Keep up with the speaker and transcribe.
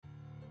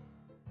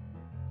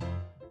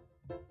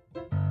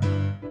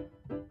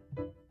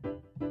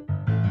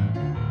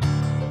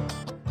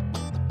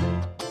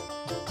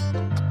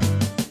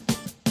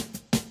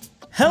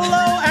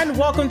Hello and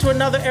welcome to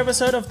another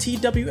episode of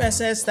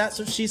TWSS. That's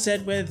what she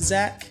said with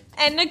Zach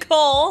and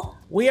Nicole.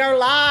 We are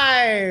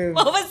live.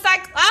 What was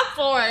that clap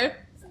for?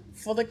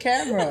 For the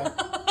camera.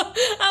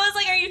 I was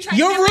like, are you trying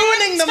You're to get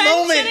ruining the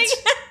moment.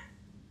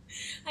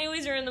 I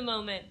always ruin the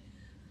moment.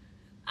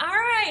 All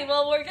right,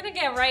 well, we're going to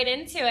get right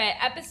into it.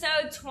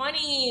 Episode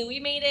 20. We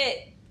made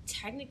it.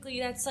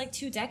 Technically, that's like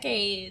 2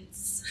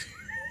 decades.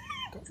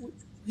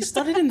 We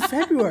started in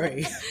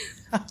February.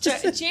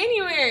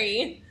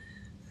 January.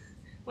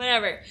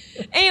 Whatever.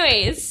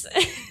 Anyways,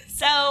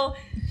 so,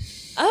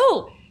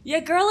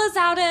 your girl is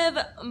out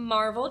of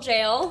Marvel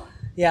jail.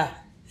 Yeah.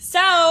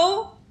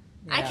 So,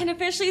 I can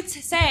officially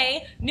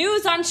say,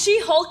 news on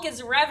She-Hulk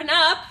is revving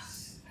up.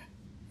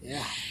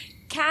 Yeah.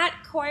 Kat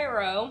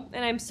Coiro,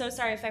 and I'm so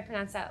sorry if I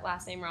pronounced that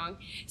last name wrong,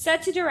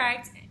 set to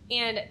direct,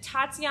 and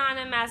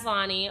Tatiana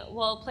Maslany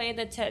will play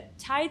the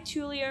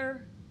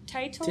titular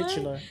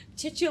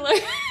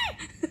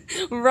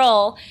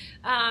role.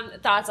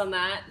 Thoughts on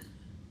that?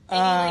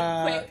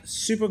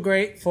 Super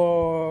great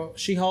for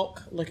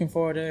She-Hulk. Looking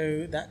forward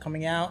to that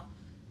coming out.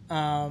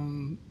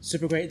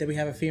 Super great that we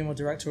have a female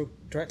director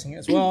directing it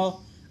as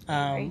well.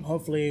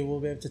 Hopefully we'll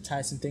be able to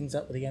tie some things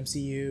up with the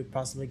MCU,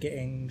 possibly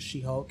getting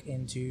She-Hulk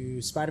into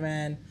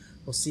Spider-Man.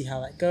 We'll see how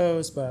that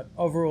goes, but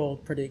overall,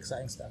 pretty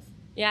exciting stuff.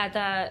 Yeah,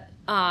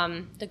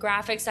 the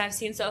graphics I've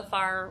seen so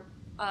far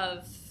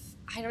of,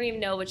 I don't even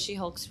know what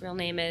She-Hulk's real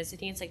name is. I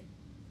think it's like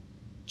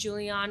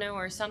Juliana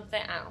or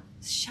something. I don't know.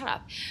 Shut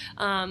up.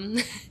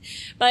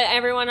 But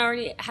everyone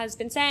already has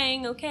been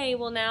saying, okay,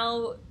 well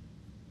now,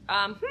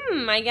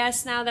 I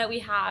guess now that we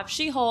have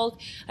She-Hulk,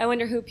 I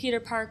wonder who Peter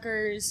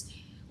Parker's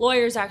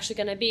lawyer is actually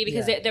going to be,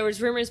 because there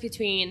was rumors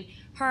between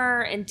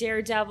her and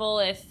Daredevil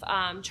if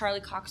Charlie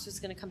Cox was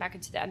going to come back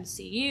into the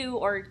MCU,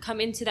 or come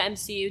into the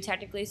MCU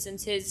technically,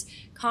 since his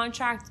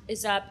contract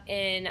is up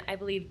in, I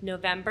believe,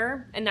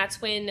 November, and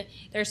that's when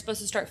they're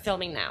supposed to start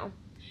filming now.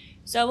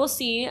 So we'll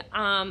see.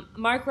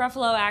 Mark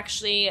Ruffalo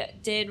actually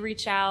did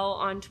reach out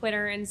on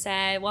Twitter and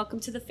said,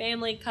 welcome to the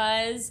family,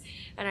 cuz.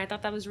 And I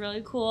thought that was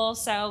really cool.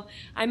 So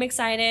I'm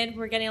excited.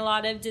 We're getting a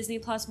lot of Disney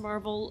Plus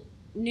Marvel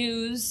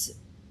news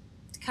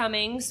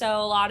coming.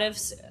 So a lot of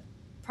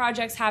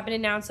projects have been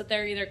announced that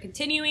they're either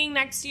continuing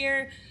next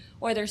year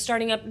or they're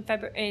starting up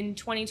in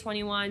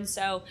 2021.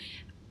 So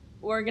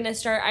we're going to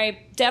start.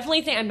 I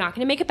definitely think, I'm not going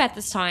to make a bet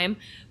this time,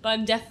 but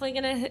I'm definitely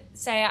going to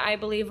say I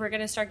believe we're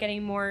going to start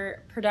getting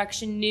more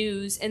production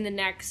news in the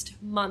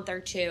next month or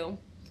two.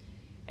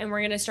 And we're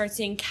going to start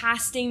seeing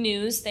casting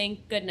news,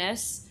 thank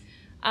goodness.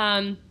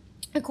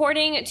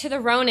 According to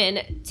the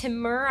Ronin,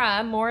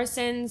 Temuera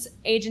Morrison's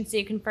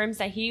agency confirms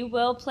that he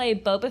will play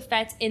Boba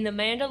Fett in The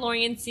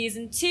Mandalorian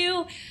Season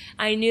 2.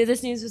 I knew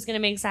this news was going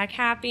to make Zach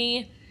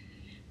happy.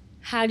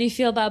 How do you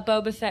feel about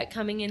Boba Fett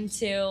coming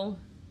into...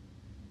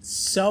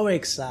 So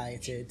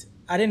excited.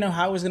 I didn't know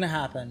how it was going to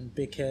happen,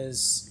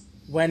 because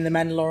when The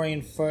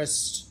Mandalorian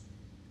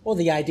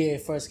the idea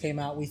first came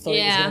out, we thought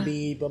it was going to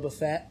be Boba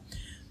Fett.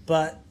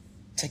 But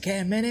to get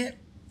him in it,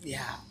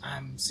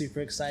 I'm super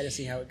excited to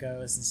see how it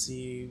goes and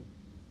see.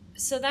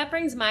 So that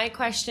brings my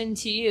question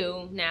to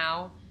you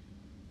now.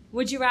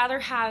 Would you rather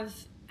have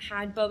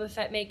had Boba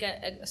Fett make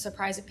a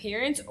surprise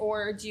appearance,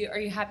 or are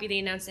you happy they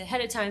announced it ahead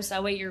of time so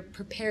that way you're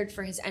prepared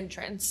for his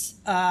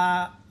entrance?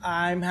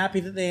 I'm happy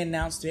that they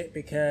announced it,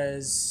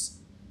 because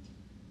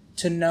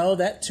to know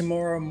that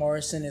Temuera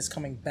Morrison is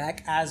coming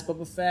back as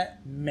Boba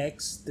Fett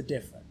makes the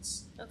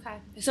difference. Okay.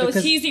 So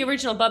he's the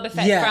original Boba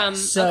Fett from...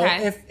 So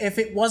if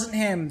it wasn't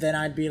him, then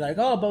I'd be like,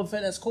 oh, Boba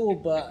Fett, that's cool.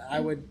 But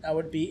I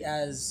would be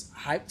as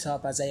hyped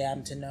up as I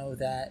am to know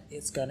that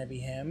it's going to be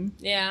him.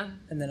 Yeah.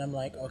 And then I'm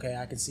like, okay,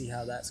 I can see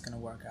how that's going to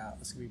work out.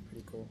 It's going to be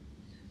pretty cool.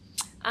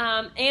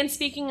 And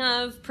speaking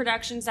of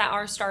productions that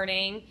are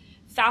starting,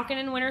 Falcon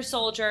and Winter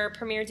Soldier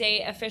premiere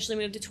date officially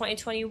moved to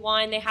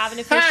 2021. They have an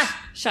official...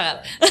 Shut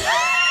up.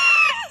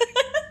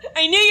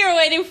 I knew you were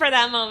waiting for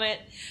that moment.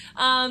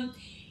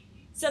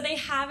 So they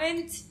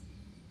haven't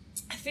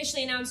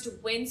officially announced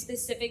when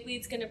specifically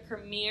it's going to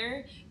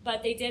premiere,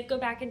 but they did go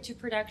back into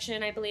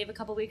production, I believe, a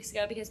couple weeks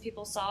ago, because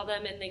people saw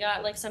them and they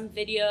got like some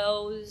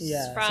videos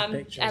from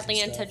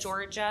Atlanta,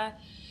 Georgia.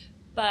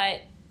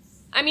 But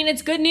I mean,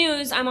 it's good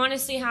news. I'm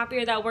honestly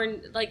happier that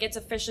it's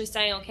officially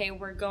saying, okay,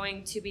 we're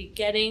going to be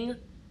getting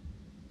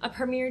a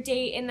premiere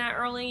date in that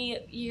early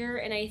year,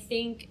 and I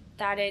think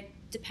that it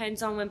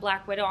depends on when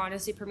Black Widow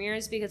honestly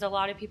premieres, because a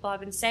lot of people have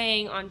been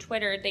saying on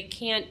Twitter they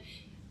can't.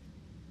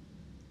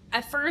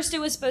 At first, it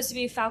was supposed to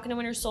be Falcon and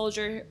Winter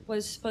Soldier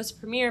was supposed to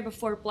premiere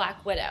before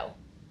Black Widow.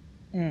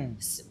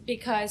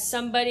 Because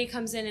somebody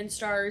comes in and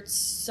starts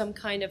some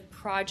kind of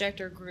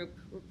project or group,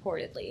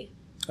 reportedly.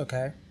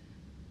 Okay.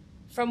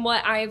 From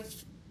what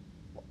I've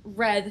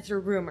read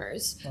through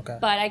rumors. Okay.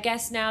 But I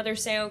guess now they're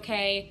saying,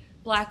 okay,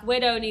 Black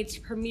Widow needs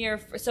to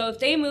premiere. So if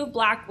they move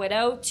Black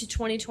Widow to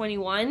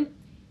 2021,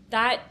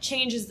 that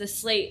changes the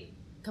slate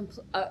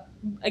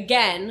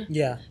again.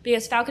 Yeah.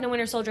 Because Falcon and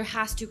Winter Soldier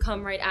has to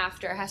come right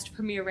after, has to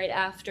premiere right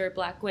after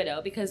Black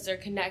Widow, because they're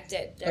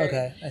connected.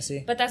 Okay, I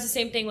see. But that's the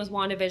same thing with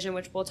WandaVision,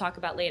 which we'll talk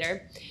about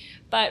later.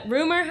 But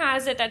rumor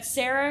has it that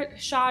Sarah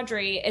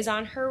Chaudhry is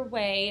on her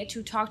way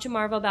to talk to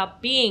Marvel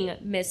about being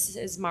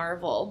Mrs.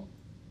 Marvel.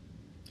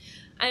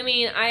 I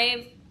mean,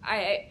 I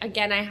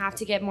have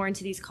to get more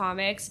into these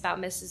comics about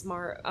Miss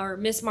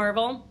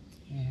Marvel.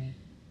 Mm-hmm.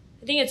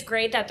 I think it's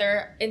great that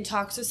they're in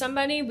talks with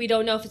somebody. We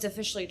don't know if it's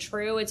officially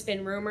true. It's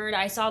been rumored.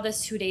 I saw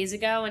this 2 days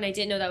ago, and I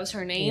didn't know that was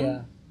her name.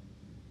 Yeah.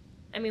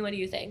 I mean, what do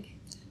you think?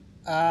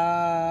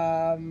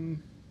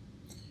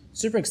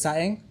 Super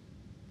exciting.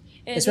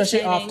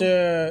 Especially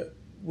after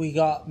we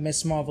got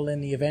Miss Marvel in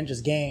the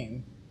Avengers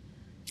game.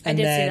 And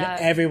then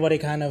everybody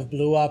kind of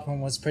blew up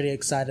and was pretty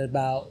excited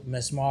about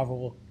Miss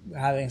Marvel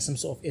having some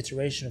sort of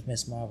iteration of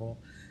Miss Marvel.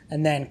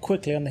 And then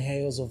quickly on the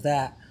heels of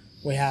that,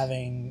 we're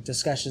having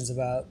discussions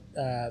about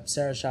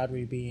Sarah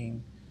Chaudhry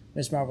being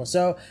Miss Marvel.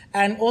 So,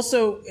 and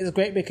also it's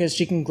great because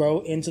she can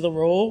grow into the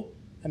role.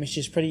 I mean,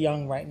 she's pretty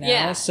young right now.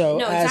 Yeah.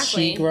 So as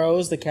she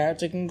grows, the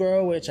character can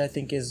grow, which I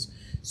think is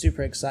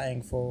super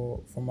exciting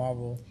for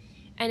Marvel.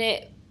 And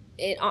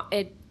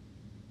it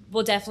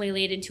will definitely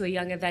lead into a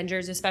Young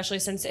Avengers, especially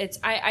since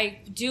I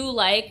do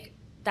like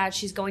that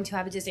she's going to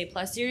have a Disney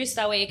Plus series.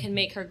 That way it can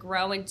make her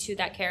grow into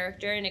that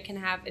character, and it can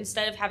have,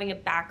 instead of having a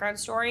background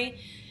story,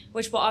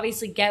 which we'll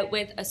obviously get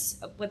with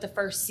the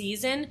first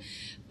season,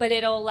 but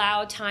it'll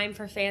allow time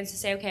for fans to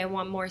say, okay, I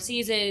want more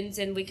seasons.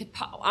 And we could,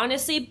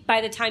 honestly, by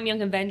the time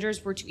Young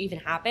Avengers were to even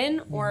happen,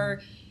 mm-hmm.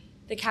 or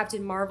the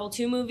Captain Marvel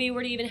 2 movie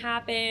were to even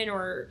happen,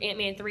 or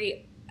Ant-Man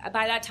 3,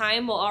 by that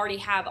time, we'll already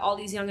have all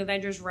these Young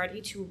Avengers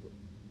ready to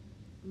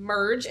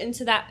merge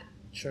into that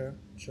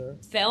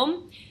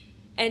film.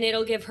 And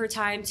it'll give her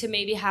time to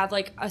maybe have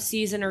like a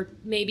season or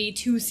maybe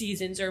 2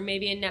 seasons or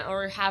maybe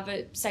or have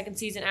a second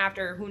season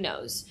after, who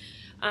knows.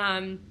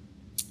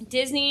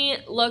 Disney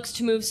looks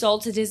to move Soul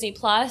to Disney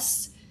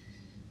Plus.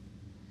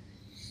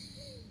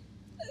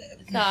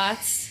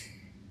 Thoughts?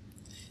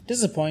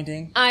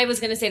 Disappointing. I was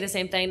going to say the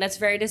same thing. That's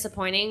very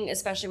disappointing,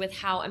 especially with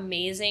how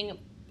amazing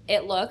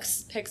it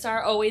looks.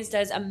 Pixar always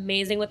does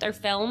amazing with their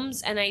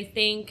films, and I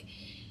think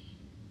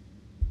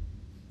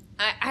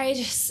I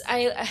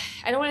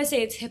don't want to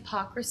say it's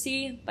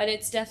hypocrisy, but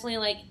it's definitely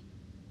like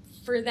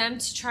for them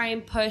to try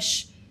and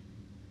push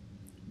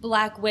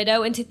Black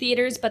Widow into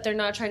theaters, but they're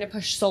not trying to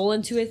push Soul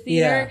into a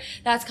theater. Yeah.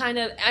 That's kind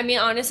of, I mean,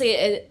 honestly,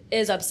 it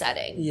is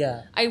upsetting.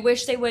 Yeah. I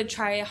wish they would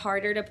try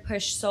harder to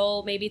push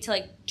Soul maybe to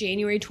like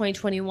January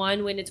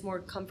 2021 when it's more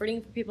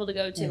comforting for people to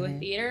go to mm-hmm. a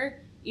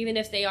theater, even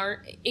if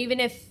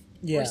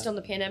we're still in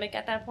the pandemic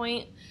at that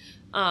point.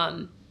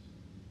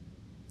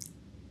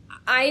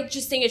 I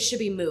just think it should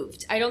be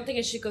moved. I don't think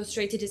it should go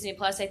straight to Disney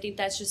Plus. I think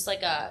that's just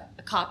like a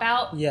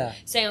cop-out. Yeah.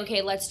 Saying,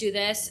 okay, let's do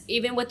this.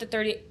 Even with the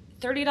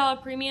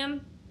 $30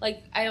 premium,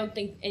 like, I don't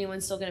think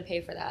anyone's still going to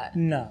pay for that.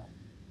 No.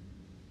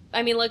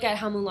 I mean, look at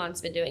how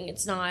Mulan's been doing.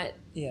 It's not...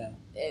 Yeah.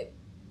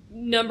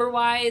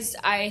 Number-wise,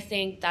 I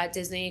think that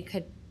Disney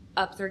could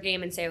up their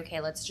game and say, okay,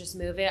 let's just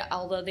move it.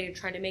 Although they're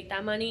trying to make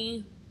that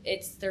money,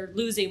 they're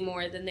losing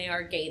more than they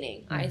are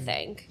gaining, mm-hmm. I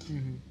think.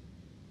 Mm-hmm.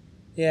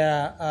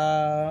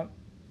 Yeah.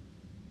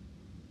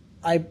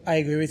 I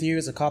agree with you.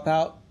 It's a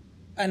cop-out.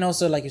 And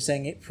also, like you're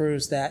saying, it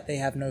proves that they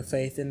have no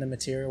faith in the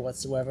material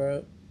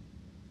whatsoever.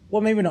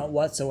 Well, maybe not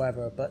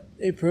whatsoever, but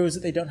it proves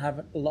that they don't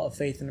have a lot of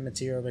faith in the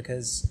material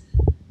because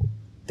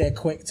they're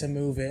quick to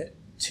move it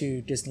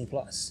to Disney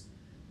Plus.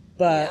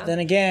 But then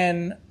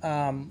again,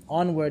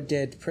 Onward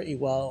did pretty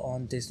well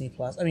on Disney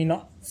Plus. I mean,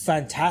 not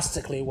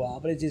fantastically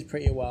well, but it did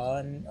pretty well.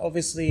 And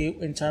obviously,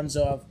 in terms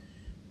of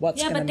what's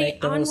going to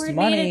make the most money,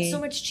 Onward made it so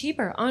much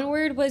cheaper.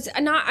 Onward was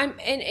not, and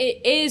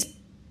it is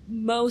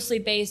mostly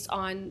based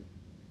on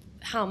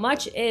how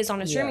much it is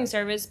on a streaming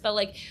service, but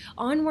like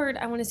Onward,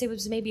 I want to say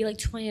was maybe like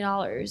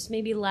 $20,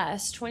 maybe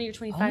less, 20 or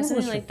 25, Onward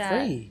something like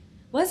that. Free.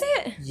 Was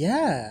it?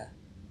 Yeah,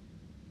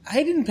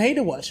 I didn't pay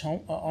to watch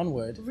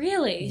Onward.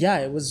 Really? Yeah,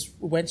 it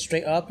went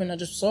straight up, and I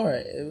just saw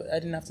it. I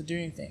didn't have to do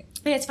anything.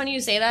 Yeah, it's funny you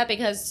say that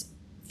because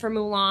for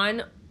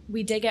Mulan,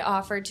 we did get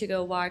offered to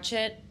go watch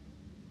it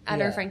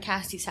at our friend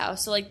Cassie's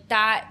house. So like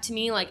that to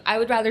me, like I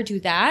would rather do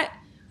that.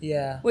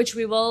 Yeah. Which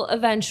we will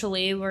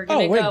eventually. We're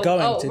gonna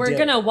we're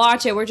gonna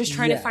watch it. We're just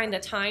trying to find the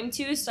time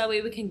to, so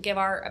we can give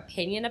our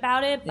opinion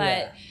about it.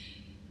 But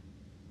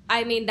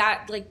I mean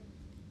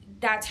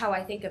that's how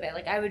I think of it.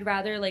 Like I would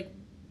rather like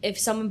if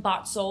someone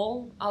bought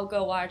Soul, I'll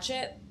go watch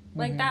it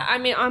like mm-hmm. that. I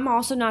mean, I'm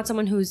also not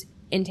someone who's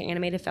into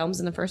animated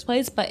films in the first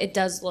place, but it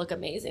does look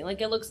amazing.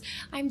 Like it looks.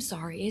 I'm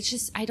sorry, it's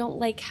just I don't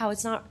like how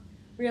it's not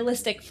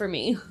realistic for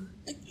me.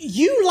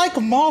 You like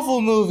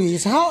Marvel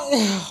movies?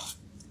 How?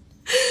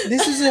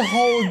 This is a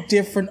whole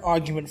different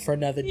argument for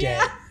another day.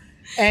 Yeah.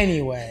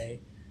 Anyway,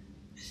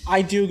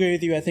 I do agree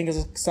with you. I think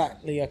it's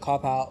exactly a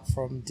cop-out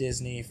from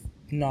Disney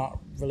not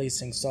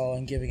releasing Soul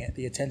and giving it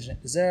the attention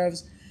it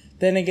deserves.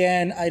 Then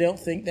again, I don't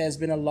think there's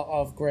been a lot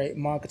of great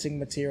marketing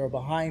material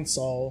behind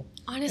Soul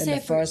in the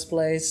first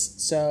place.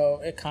 So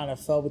it kind of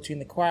fell between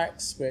the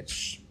cracks,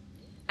 which...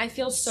 I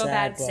feel so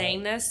bad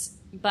saying this,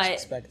 but...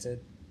 Expected.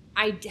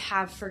 I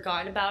have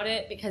forgotten about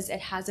it because it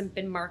hasn't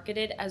been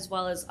marketed as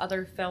well as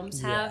other films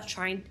have.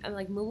 I'm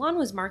like, Mulan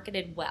was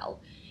marketed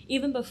well.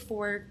 even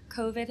before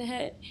COVID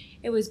hit,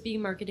 it was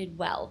being marketed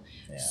well.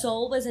 Yeah.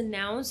 Soul was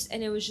announced,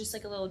 and it was just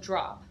like a little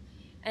drop.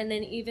 And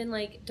then even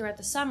like throughout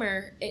the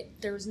summer,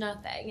 there was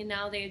nothing. And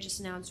now they just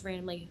announced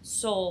randomly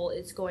Soul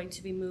is going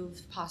to be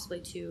moved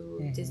possibly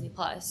to Disney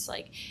Plus.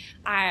 Like,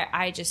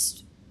 I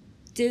just,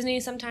 Disney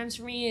sometimes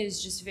for me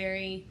is just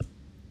very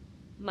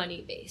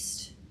money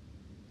based.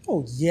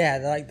 Oh yeah,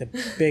 they're like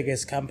the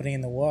biggest company in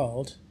the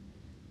world,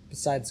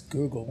 besides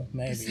Google,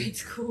 maybe.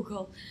 Besides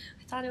Google,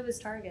 I thought it was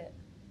Target.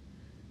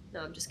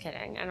 No, I'm just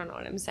kidding. I don't know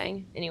what I'm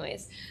saying.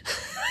 Anyways,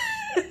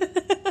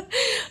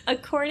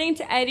 according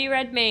to Eddie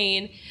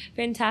Redmayne,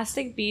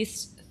 Fantastic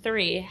Beasts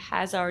 3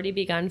 has already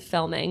begun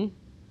filming.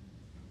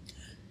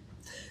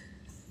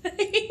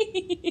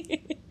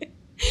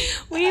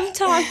 We've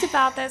talked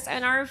about this,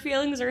 and our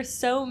feelings are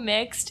so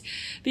mixed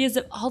because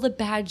of all the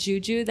bad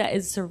juju that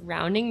is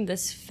surrounding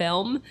this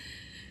film.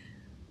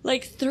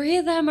 Like, 3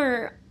 of them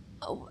are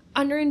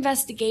under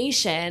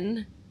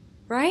investigation,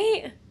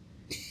 right?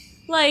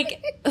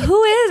 Like,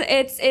 who is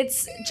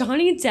it's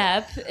Johnny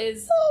Depp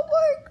is. Oh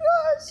my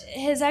gosh!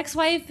 His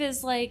ex-wife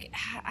is like,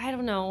 I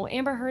don't know.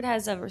 Amber Heard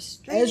has a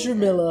restraining. Ezra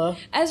Miller.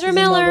 Ezra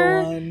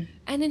Miller.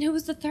 And then who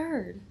was the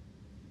third?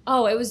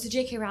 Oh, it was the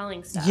J.K.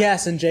 Rowling stuff.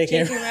 Yes, and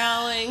J.K.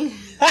 Rowling.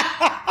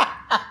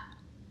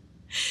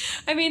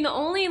 I mean,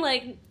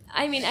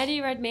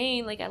 Eddie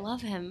Redmayne, like, I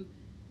love him.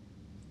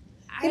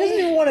 He doesn't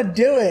even want to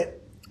do it.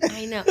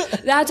 I know.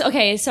 That's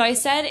okay. So I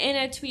said in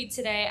a tweet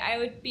today, I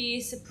would be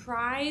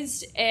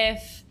surprised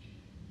if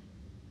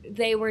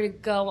they were to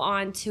go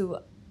on to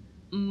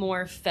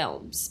more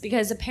films,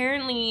 because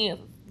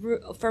apparently,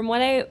 from what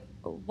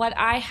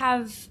I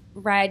have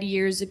read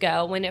years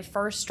ago, when it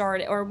first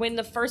started, or when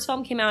the first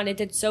film came out and it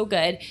did so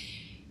good,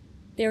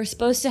 they were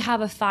supposed to have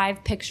a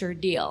 5-picture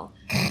deal.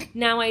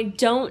 Now I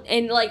don't,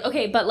 and like,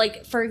 okay, but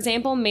like, for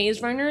example,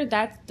 Maze Runner,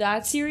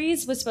 that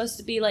series was supposed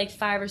to be like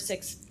 5 or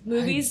 6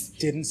 movies. I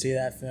didn't see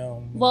that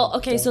film. Well,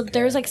 okay, so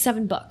there's like 6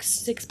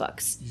 books.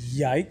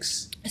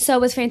 Yikes. So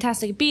with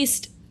Fantastic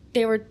Beast,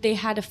 they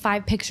had a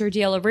 5-picture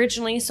deal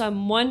originally, so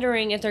I'm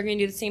wondering if they're going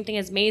to do the same thing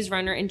as Maze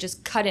Runner and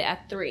just cut it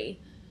at 3.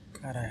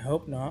 God, I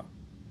hope not.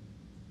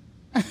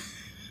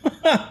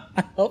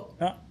 I hope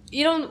not.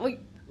 You don't. Wait,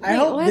 I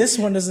hope what? this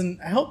one doesn't.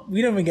 I hope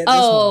we don't even get this one.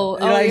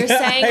 Oh, you're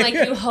saying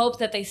like you hope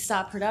that they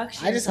stop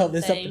production. I just hope they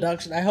stop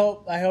production. I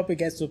hope it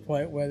gets to a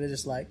point where they're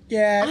just like,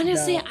 yeah.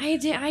 Honestly, no. I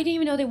didn't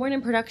even know they weren't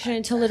in production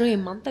until literally a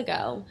month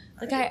ago.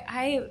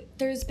 Like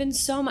there's been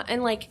so much,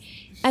 and like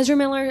Ezra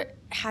Miller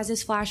has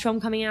his Flash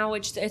film coming out,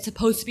 which it's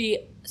supposed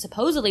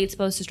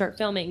to start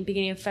filming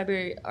beginning of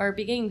February or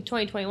beginning of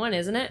 2021,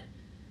 isn't it?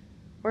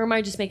 Or am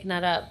I just making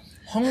that up?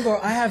 Hunger,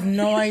 I have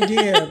no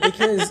idea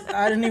because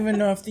I don't even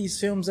know if these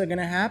films are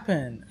gonna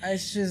happen.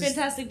 It's just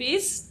Fantastic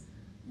Beasts.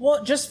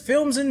 Well, just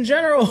films in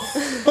general.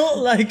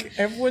 Like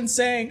everyone's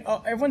saying,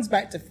 everyone's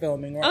back to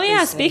filming. Oh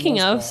yeah, speaking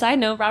of, side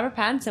note, Robert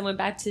Pattinson went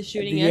back to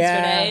shooting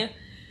yesterday.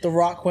 The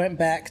Rock went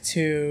back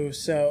too.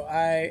 So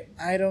I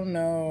don't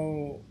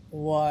know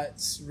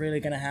what's really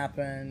gonna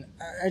happen.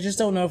 I just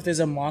don't know if there's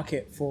a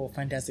market for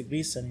Fantastic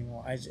Beasts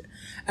anymore.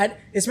 And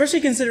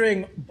especially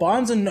considering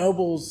Barnes and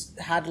Nobles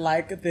had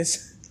like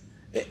this.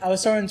 I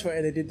was saw on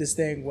Twitter they did this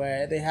thing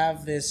where they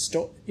have this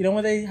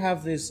where they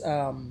have this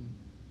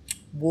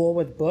war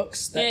with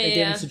books that they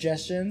give them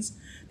suggestions.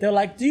 They're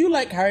like, do you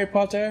like Harry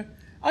Potter?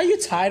 Are you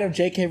tired of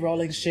J.K.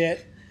 Rowling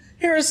shit?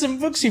 Here are some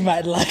books you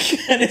might like.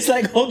 And it's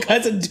like all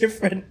kinds of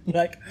different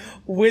like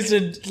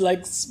wizard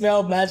like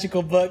spell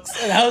magical books.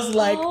 And I was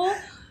like,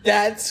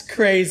 that's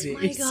crazy.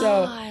 My gosh.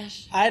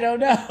 So I don't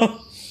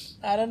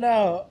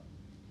know.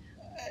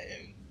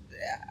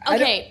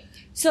 Okay.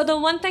 So the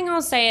one thing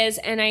I'll say is,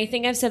 and I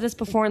think I've said this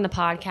before in the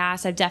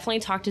podcast, I've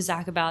definitely talked to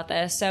Zach about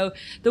this. So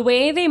the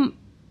way they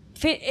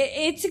fit,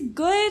 it's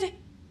good.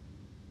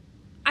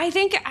 I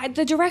think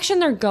the direction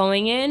they're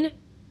going in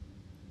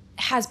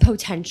has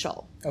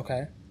potential.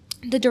 Okay.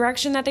 The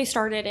direction that they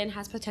started in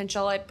has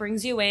potential. It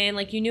brings you in.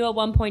 Like, you knew at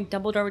one point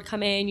Dumbledore would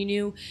come in. You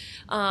knew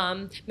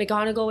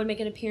McGonagall would make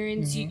an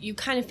appearance. Mm-hmm. You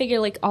kind of figure,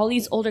 like, all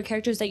these older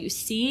characters that you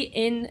see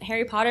in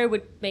Harry Potter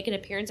would make an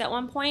appearance at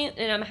one point.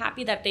 And I'm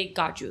happy that they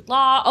got Jude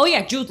Law. Oh,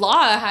 yeah, Jude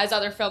Law has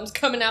other films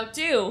coming out,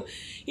 too.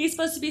 He's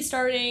supposed to be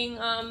starting...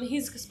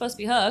 he's supposed to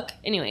be Hook.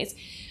 Anyways.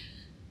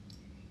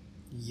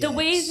 Yes. The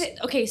way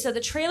that... Okay, so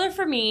the trailer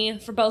for me,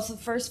 for both the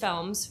first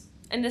films,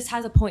 and this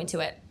has a point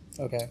to it.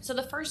 Okay. So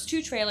the first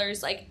 2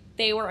 trailers, like...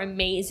 They were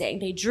amazing.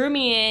 They drew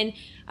me in.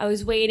 I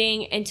was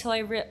waiting until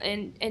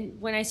and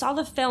when I saw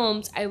the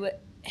films,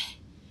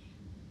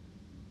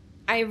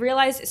 I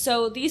realized,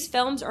 so these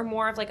films are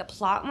more of like a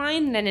plot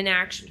line than an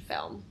action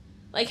film.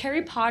 Like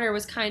Harry Potter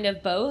was kind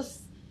of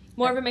both,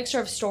 more of a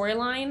mixture of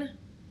storyline.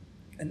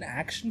 An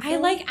action film? I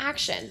like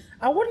action.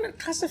 I wouldn't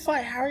classify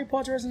Harry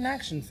Potter as an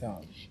action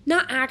film.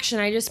 Not action.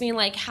 I just mean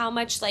like how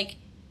much like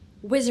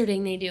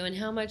wizarding they do and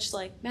how much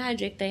like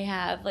magic they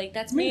have. Like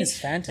that's me. It's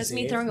fantasy. That's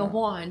me throwing a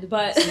wand,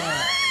 but it's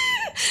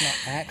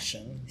not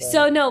action. But.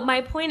 So no,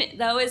 my point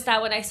though is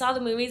that when I saw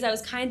the movies, I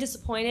was kind of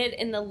disappointed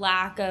in the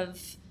lack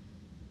of,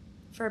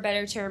 for a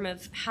better term,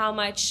 of how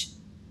much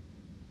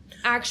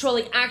actual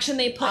like action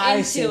they put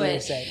I see into what it.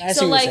 you're saying. I see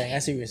So what like you're saying. I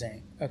see what you're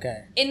saying.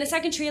 Okay. in the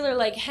second trailer,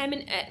 like him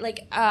and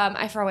like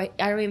I forgot,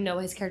 I don't even know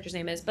what his character's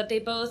name is, but they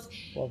both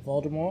What,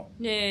 Voldemort?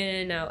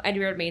 no Eddie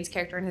Redmayne's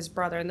character and his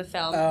brother in the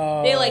film.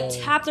 Oh. They like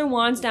tapped their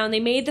wands down. They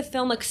made the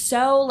film look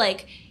so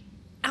like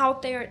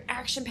out there,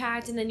 action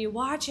packed, and then you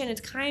watch it and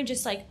it's kind of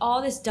just like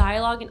all this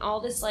dialogue and all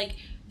this like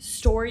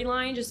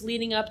storyline just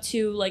leading up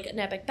to like an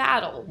epic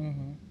battle.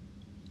 Mm-hmm.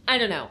 I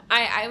don't know.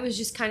 I was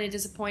just kind of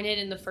disappointed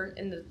in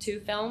the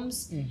two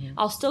films. Mm-hmm.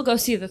 I'll still go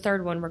see the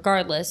third one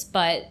regardless,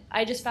 but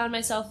I just found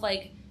myself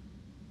like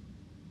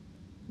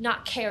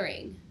not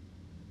caring.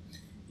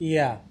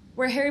 Yeah.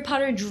 Where Harry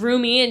Potter drew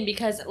me in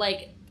because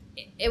like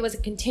it was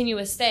a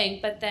continuous thing,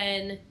 but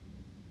then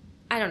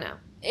I don't know.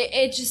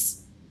 It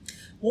just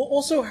Well,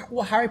 also,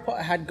 what Harry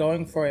Potter had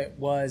going for it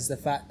was the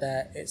fact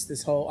that it's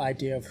this whole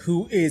idea of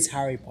who is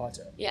Harry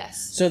Potter.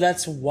 yes. So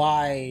that's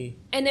why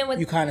And then with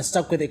you kind of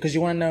stuck with it, because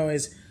you want to know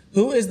is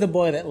who is the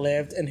boy that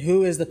lived and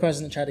who is the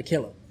person that tried to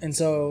kill him. And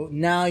so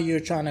now you're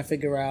trying to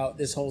figure out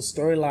this whole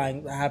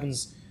storyline that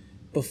happens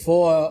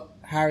before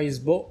Harry's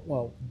book.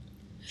 Well,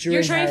 during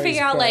you're trying to Harry's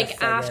figure out like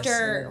birth, I guess.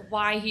 after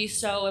why he's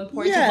so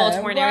important Yeah, to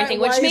Voldemort and everything,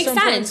 which he's makes so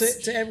important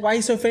sense. why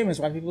he's so famous?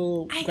 Why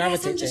people I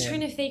gravitate guess I'm just to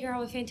trying him? to figure out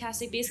with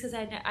Fantastic Beasts because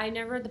I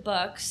never read the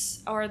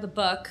books or the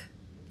book.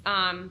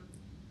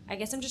 I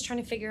guess I'm just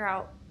trying to figure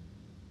out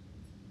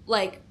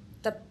like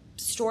the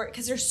story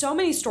because there's so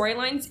many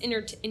storylines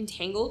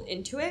entangled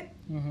into it.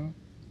 Mm-hmm.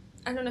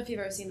 I don't know if you've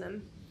ever seen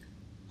them.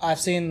 I've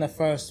seen the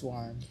first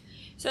one.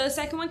 So the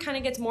second one kind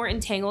of gets more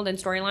entangled in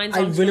storylines.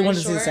 I really want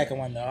to see the second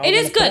one though. It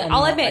is good.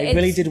 I'll admit. I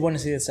really did want to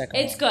see the second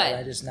one. It's good. But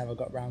I just never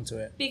got round to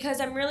it. Because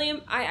I'm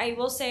really, I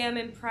will say I'm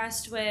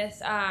impressed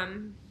with,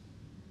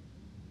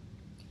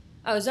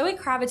 Zoe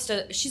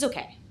Kravitz, she's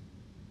okay.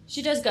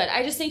 She does good.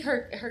 I just think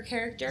her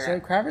character. So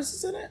Kravitz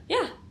is in it?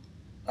 Yeah.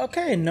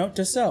 Okay, note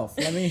to self.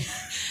 Let me.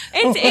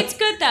 It's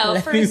good though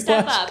Let for me a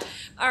step watch. up.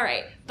 All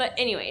right. But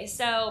anyway,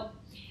 so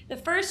the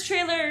first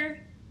trailer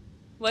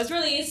was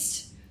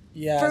released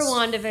Yes. for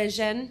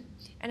WandaVision.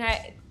 And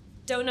I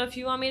don't know if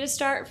you want me to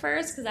start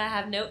first because I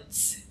have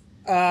notes.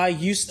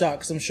 You start,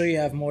 because I'm sure you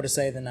have more to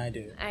say than I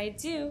do. I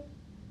do.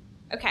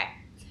 Okay.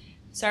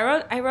 So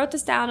I wrote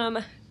this down on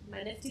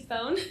my nifty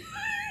phone.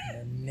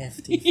 A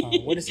nifty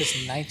phone. What is this,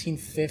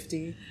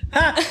 1950?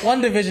 Ha!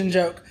 One division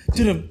joke.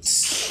 No.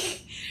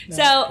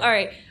 So, all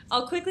right.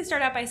 I'll quickly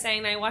start out by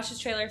saying that I watched this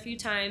trailer a few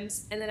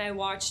times, and then I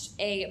watched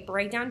a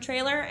breakdown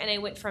trailer, and I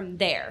went from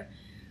there.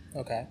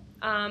 Okay.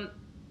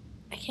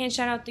 I can't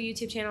shout out the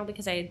YouTube channel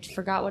because I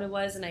forgot what it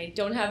was, and I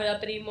don't have it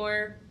up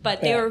anymore.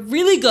 But they Bet. were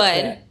really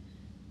good. Bet.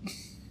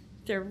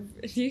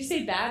 Did you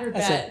say bad or I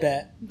bet? said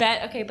bet.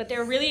 Bet. Okay, but they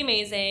were really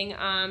amazing,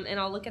 and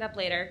I'll look it up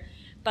later.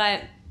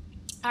 But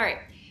all right.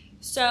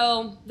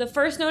 So the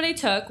first note I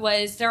took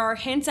was there are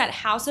hints at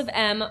House of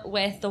M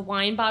with the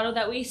wine bottle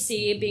that we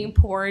see being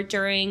poured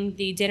during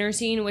the dinner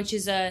scene, which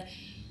is a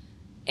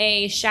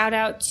shout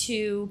out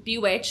to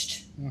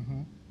Bewitched.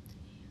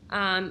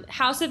 Mm-hmm.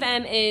 House of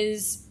M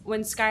is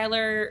when when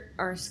Scarlet,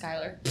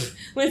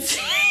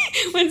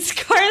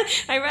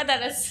 I read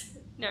that as,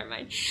 never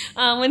mind.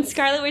 When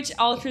Scarlet Witch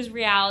alters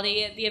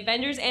reality, the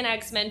Avengers and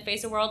X-Men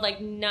face a world like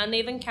none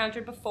they've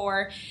encountered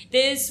before.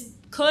 This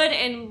could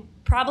and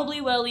probably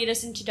will lead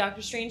us into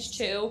Doctor Strange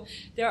 2.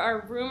 There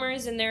are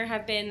rumors and there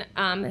have been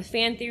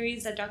fan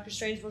theories that Doctor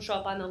Strange will show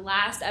up on the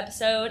last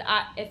episode.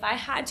 If I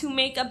had to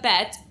make a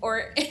bet,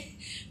 or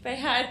if I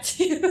had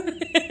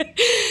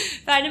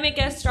to make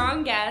a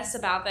strong guess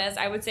about this,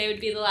 I would say it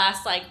would be the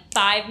last like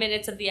 5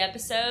 minutes of the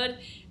episode,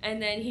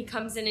 and then he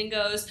comes in and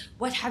goes,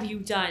 "What have you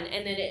done?"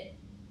 And then it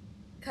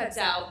cuts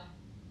out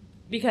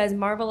because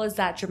Marvel is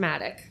that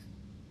dramatic.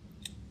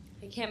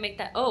 I can't make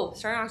that. Oh,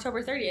 starting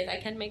October 30th, I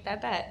can make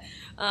that bet.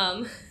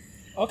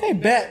 Okay,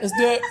 bet. Let's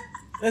do it.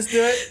 Let's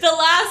do it. The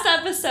last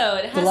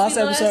episode. The last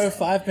episode,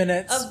 5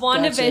 minutes. Of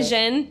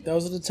WandaVision. Gotcha.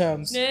 Those are the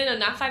terms. No,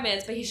 not 5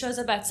 minutes, but he shows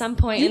up at some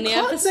point You in the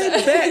can't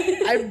episode. say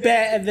bet. I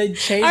bet, and then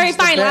change. All right,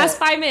 fine. The bet. Last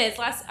 5 minutes.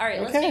 All right,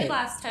 let's Okay. make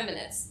last 10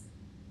 minutes.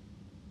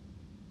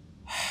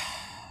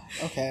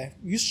 Okay,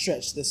 you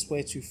stretch this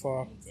way too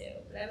far. I do,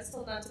 but I was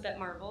told not to bet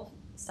Marvel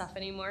stuff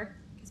anymore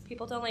because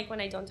people don't like when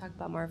I don't talk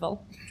about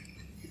Marvel.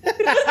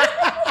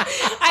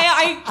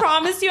 I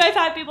promise you, I've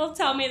had people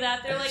tell me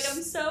that. They're like,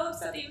 "I'm so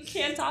upset that you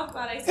can't talk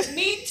about it." I said,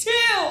 "Me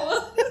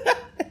too."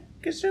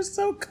 Because you're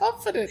so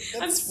confident.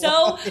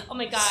 Oh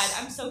my god,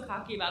 I'm so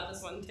cocky about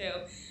this one too.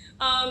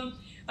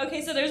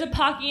 Okay, so there's a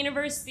Pocket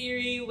Universe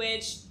theory,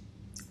 which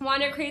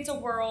Wanda creates a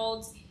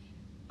world,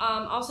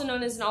 also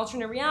known as an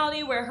alternate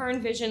reality, where her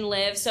and Vision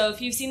live. So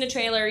if you've seen the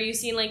trailer, you've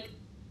seen like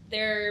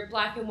they're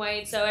black and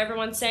white. So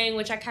everyone's saying,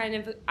 which I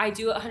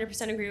do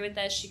 100% agree with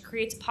this. She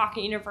creates a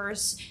Pocket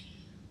Universe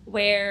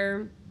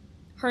where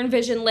her and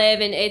Vision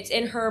live, and it's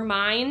in her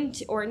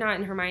mind, or not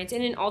in her mind. It's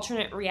in an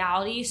alternate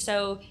reality.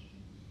 So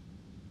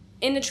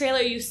in the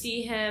trailer, you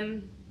see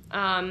him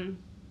kind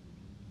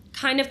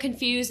of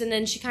confused, and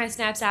then she kind of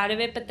snaps out of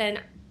it. But then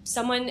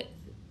someone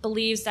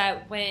believes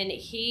that when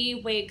he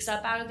wakes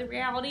up out of the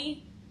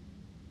reality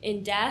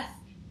in death,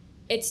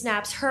 it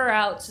snaps her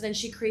out, so then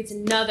she creates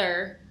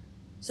another.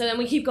 So then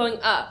we keep going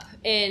up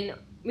in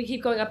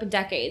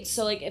decades.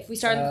 So like if we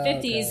start in the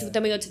 50s,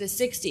 then we go to the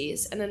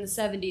 60s and then the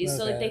 70s.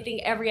 So like they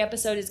think every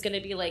episode is going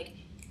to be like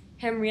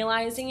him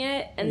realizing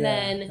it, and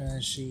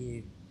then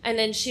she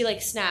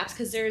like snaps,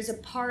 because there's a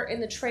part in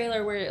the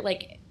trailer where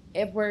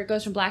it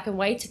goes from black and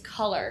white to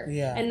color,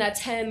 and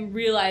that's him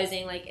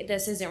realizing like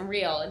this isn't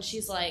real, and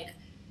she's like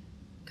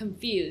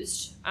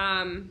confused.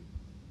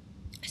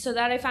 So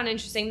that I found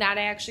interesting. That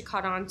I actually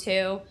caught on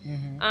to.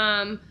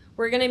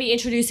 We're going to be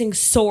introducing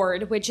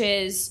S.W.O.R.D., which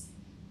is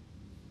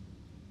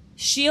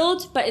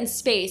S.H.I.E.L.D., but in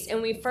space.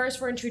 And we first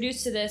were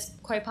introduced to this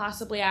quite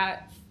possibly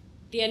at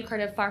the end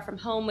credit of Far From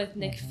Home with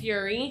Nick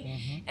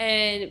Fury.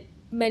 And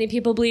many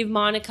people believe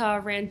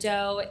Monica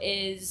Rambeau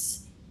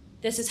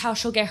this is how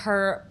she'll get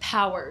her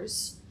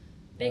powers.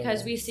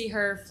 Because we see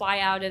her fly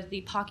out of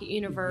the pocket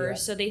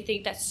universe. So they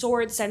think that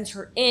S.W.O.R.D. sends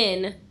her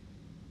in.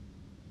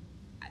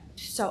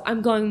 So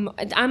I'm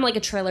like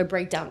a trailer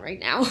breakdown right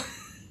now.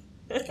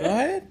 Go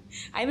ahead.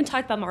 I haven't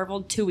talked about Marvel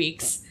in 2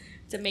 weeks.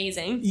 It's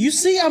amazing. You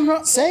see, I'm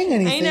not saying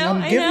anything.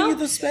 I'm giving you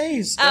the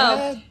space. Go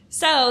ahead.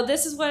 So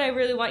this is what I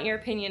really want your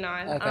opinion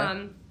on.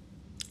 Okay.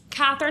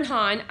 Kathryn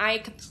Hahn, I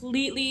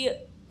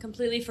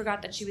completely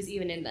forgot that she was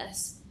even in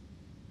this.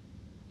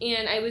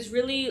 And I was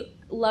really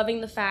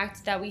loving the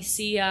fact that we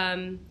see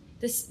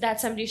that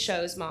 70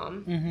 Show's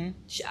mom.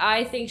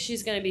 I think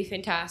she's going to be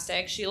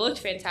fantastic. She looked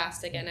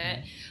fantastic in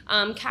it.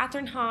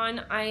 Kathryn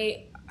Hahn,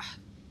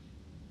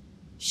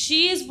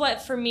 she is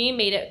what, for me,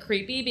 made it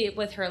creepy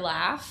with her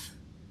laugh.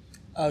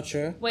 Oh,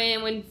 true.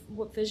 When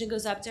Vision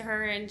goes up to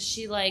her and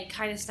she, like,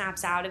 kind of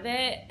snaps out of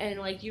it. And,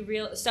 like,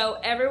 so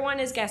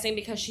everyone is guessing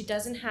because she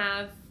doesn't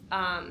have,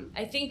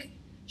 I think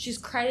she's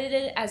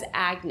credited as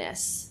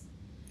Agnes.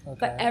 Okay.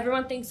 But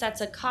everyone thinks that's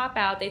a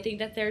cop-out. They think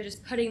that they're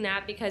just putting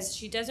that because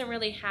she doesn't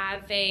really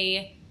have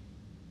a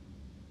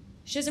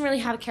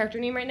character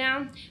name right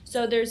now.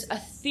 So there's a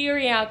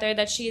theory out there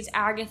that she is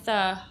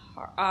Agatha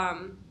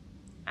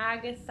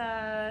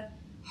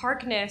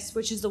Harkness,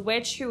 which is the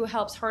witch who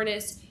helps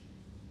harness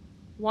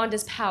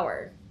Wanda's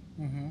power.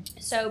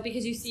 So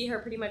because you see her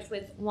pretty much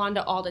with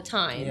Wanda all the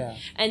time,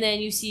 and then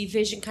you see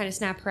Vision kind of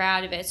snap her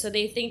out of it. So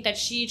they think that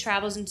she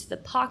travels into the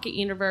pocket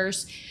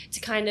universe to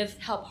kind of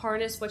help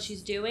harness what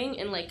she's doing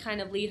and like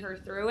kind of lead her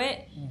through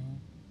it.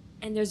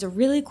 And there's a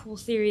really cool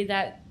theory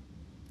that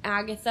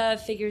Agatha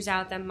figures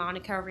out that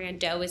Monica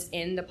Rambeau is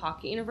in the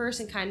pocket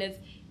universe and kind of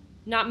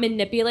not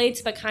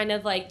manipulates, but kind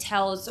of like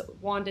tells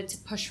Wanda to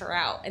push her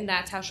out, and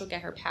that's how she'll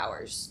get her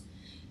powers.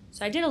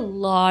 So I did a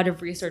lot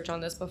of research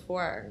on this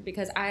before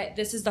because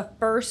this is the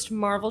first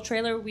Marvel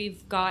trailer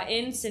we've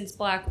gotten since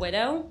Black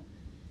Widow.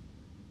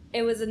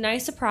 It was a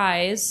nice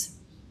surprise.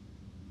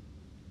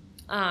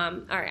 All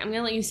right, I'm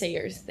gonna let you say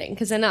your thing,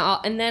 because then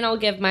I'll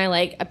give my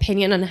like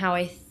opinion on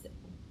how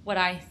what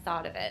I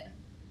thought of it.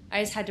 I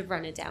just had to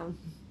run it down.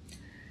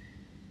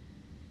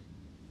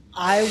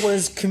 I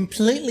was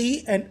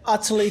completely and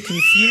utterly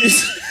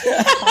confused.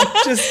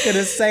 I'm just going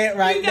to say it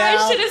right now. You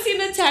guys should have seen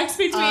the text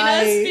between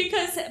us,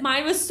 because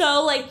mine was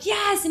so like,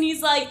 yes. And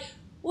he's like,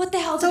 what the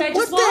hell did I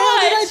just watch? What the hell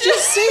did I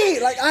just see?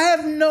 Like, I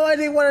have no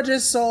idea what I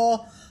just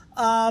saw.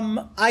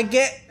 I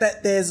get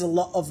that there's a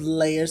lot of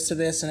layers to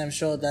this, and I'm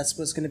sure that's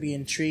what's going to be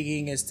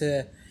intriguing, is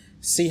to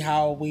see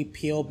how we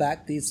peel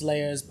back these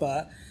layers.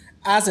 But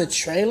as a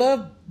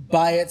trailer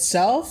by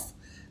itself,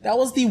 that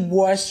was the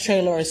worst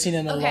trailer I've seen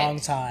in a long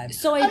time.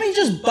 So I mean,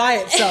 just by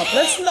itself.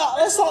 Let's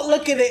not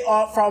look at it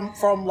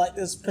from like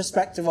this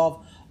perspective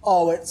of,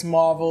 oh, it's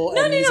Marvel.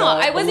 No.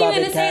 I wasn't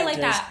even gonna say it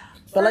like that.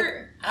 But like,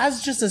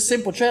 as just a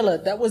simple trailer,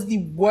 that was the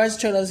worst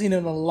trailer I've seen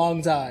in a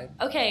long time.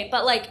 Okay,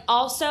 but like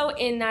also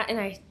in that, and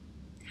I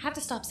have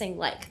to stop saying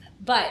like,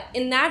 but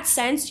in that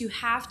sense, you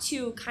have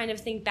to kind of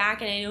think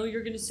back. And I know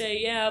you're gonna say,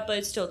 yeah, but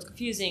it's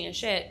confusing and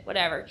shit,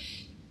 whatever.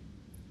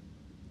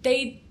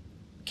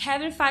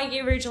 Kevin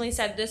Feige originally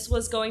said this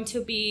was going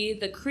to be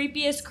the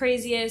creepiest,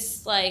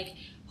 craziest, like,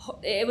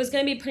 it was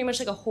going to be pretty much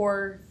like a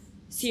horror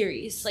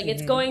series. Like,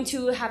 it's going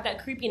to have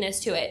that creepiness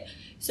to it.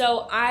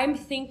 So I'm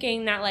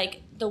thinking that,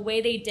 like, the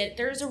way they did,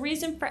 there's a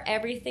reason for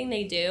everything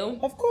they do.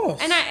 Of course.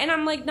 And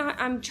I'm like,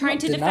 I'm trying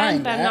to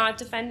defend, but I'm not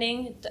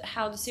defending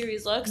how the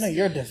series looks. No,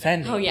 you're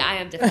defending. Oh, yeah, I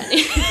am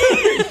defending.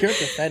 You're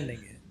defending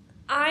it.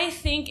 I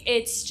think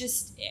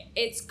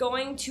it's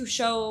going to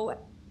show...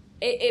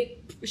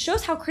 It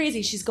shows how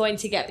crazy she's going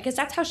to get, because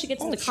that's how she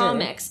gets in the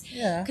comics.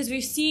 Yeah. Because we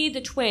see the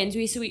twins.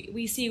 We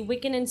see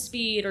Wiccan and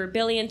Speed, or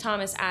Billy and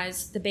Thomas,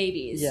 as the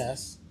babies.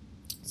 Yes.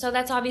 So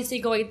that's obviously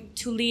going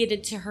to lead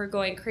into her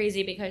going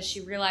crazy because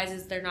she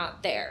realizes they're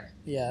not there.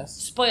 Yes.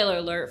 Spoiler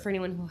alert for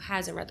anyone who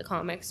hasn't read the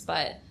comics,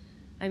 but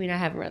I mean, I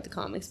haven't read the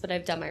comics, but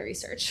I've done my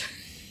research.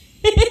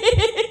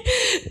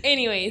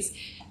 Anyways,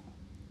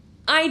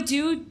 I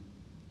do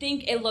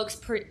think it looks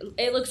good.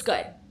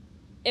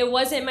 It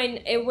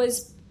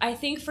was. I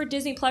think for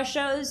Disney Plus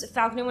shows,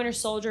 Falcon and Winter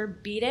Soldier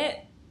beat it.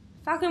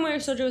 Falcon and Winter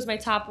Soldier was my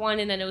top one,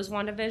 and then it was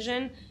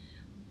WandaVision.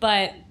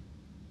 But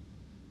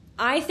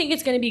I think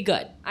it's going to be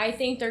good. I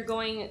think they're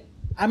going...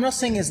 I'm not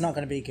saying it's not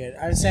going to be good.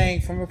 I'm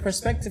saying from a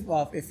perspective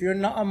of if you're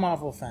not a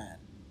Marvel fan,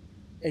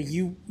 and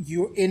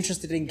you're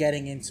interested in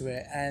getting into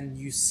it, and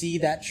you see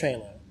that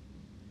trailer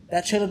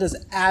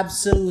does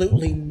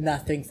absolutely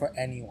nothing for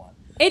anyone.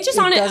 It just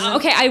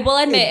okay, I will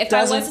admit, if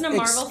I wasn't a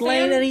Marvel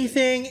explain fan,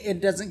 anything.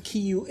 It doesn't key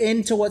you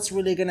into what's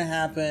really going to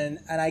happen.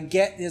 And I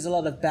get there's a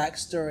lot of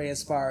backstory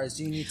as far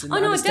as you need to. Oh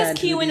no, it does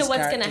key you into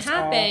what's going to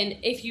happen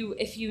if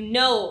you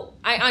know.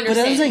 I understand.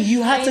 But I'm saying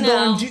you had to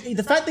go and do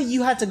the fact that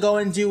you had to go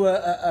and do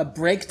a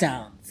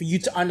breakdown for you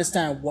to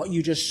understand what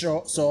you just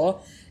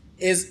saw.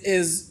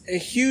 Is a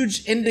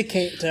huge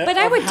indicator. But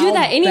I would do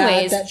that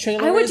anyways.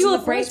 I would do a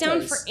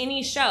breakdown for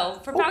any show.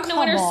 For Falcon and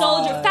Winter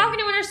Soldier.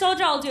 Falcon and Winter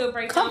Soldier, I'll do a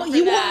breakdown. Come on,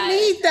 you won't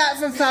need that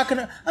for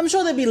Falcon. I'm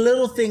sure there'd be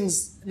little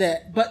things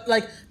there, but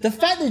like the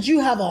fact that you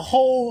have a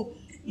whole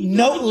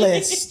note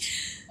list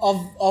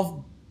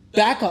of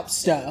backup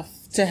stuff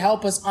to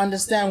help us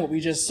understand what we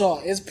just saw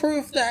is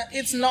proof that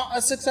it's not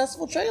a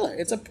successful trailer.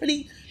 It's a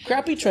pretty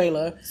crappy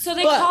trailer. So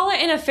they call it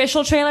an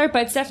official trailer,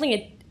 but it's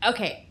definitely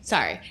okay,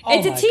 sorry.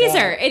 It's a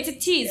teaser. God. It's a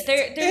tease.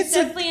 There's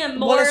definitely a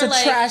more it's a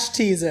trash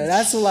teaser.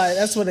 That's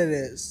what it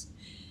is.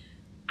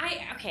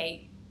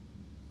 Okay.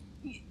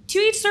 To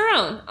each their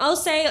own. I'll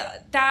say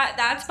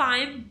that's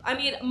fine. I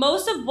mean,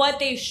 most of what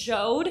they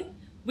showed,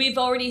 we've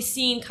already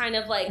seen kind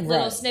of like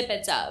little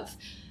snippets of.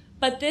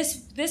 But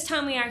this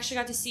time we actually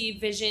got to see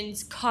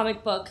Vision's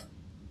comic book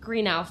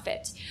green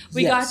outfit.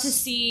 We got to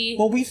see.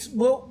 Well,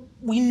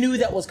 we knew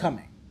that was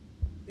coming.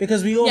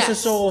 Because we also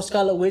saw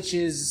Scarlet Witch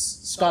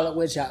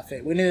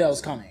outfit. We knew that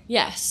was coming.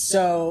 Yes.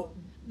 So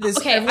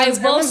everyone's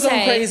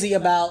going crazy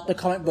about the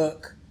comic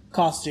book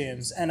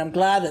costumes, and I'm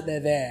glad that they're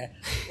there.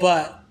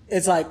 But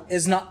it's like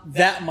it's not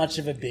that much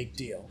of a big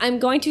deal. I'm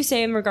going to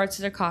say in regards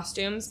to their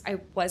costumes, I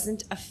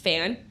wasn't a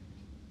fan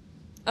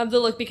of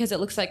the look because it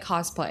looks like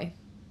cosplay.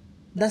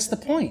 That's the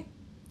point.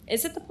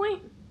 Is it the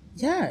point?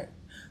 Yeah.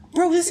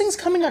 Bro, this thing's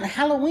coming on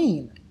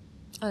Halloween.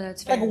 Oh,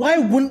 that's fair. Like, why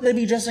wouldn't they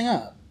be dressing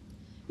up?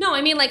 No,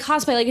 I mean like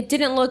cosplay. Like it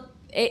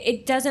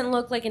doesn't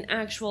look like an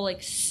actual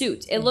like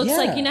suit. It looks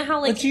like, you know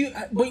how like.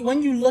 But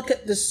when you look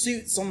at the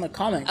suits on the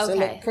comics, they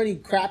look pretty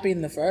crappy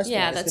in the first place.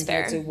 Yeah, that's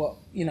fair. To what,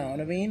 you know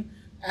what I mean?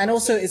 And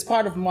also, it's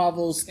part of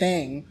Marvel's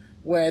thing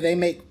where they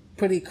make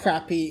pretty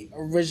crappy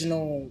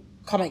original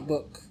comic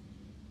book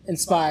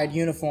inspired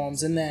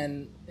uniforms, and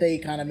then they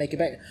kind of make it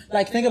better.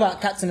 Like, think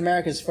about Captain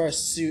America's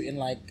first suit in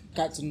like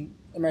Captain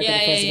America: The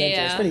First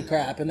Avenger. It's pretty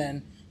crap, and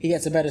then he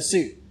gets a better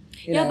suit.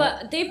 You know?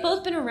 But they've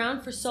both been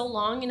around for so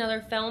long in other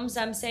films.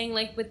 I'm saying,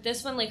 like, with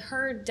this one, like,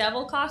 her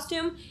devil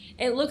costume,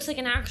 it looks like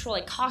an actual,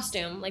 like,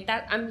 costume. Like,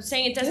 that, I'm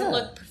saying it doesn't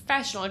look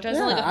professional. It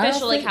doesn't look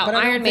official, like how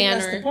Iron Man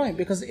that's the point,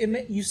 because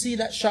you see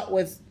that shot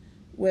with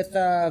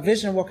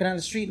Vision walking down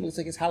the street, it looks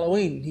like it's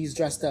Halloween. He's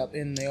dressed up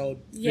in the old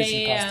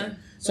Vision costume.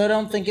 So I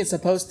don't think it's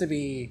supposed to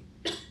be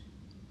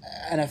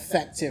an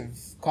effective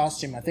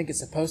costume. I think it's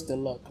supposed to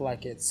look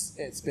like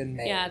it's been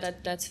made. Yeah,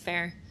 that's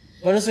fair.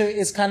 But also,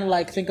 it's kind of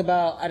like, think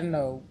about, I don't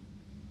know,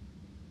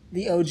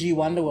 the OG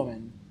Wonder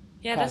Woman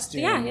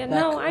costume.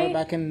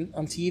 Back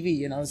on TV,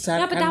 you know.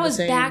 Yeah, but that was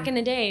back in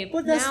the day.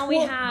 But now we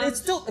have.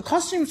 It's still the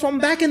costumes from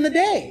back in the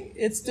day.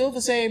 It's still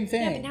the same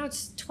thing. Yeah, but now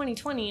it's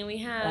 2020 and we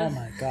have. Oh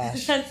my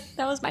gosh.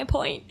 that was my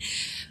point.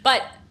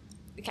 But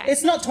okay.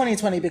 It's not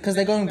 2020 because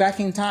they're going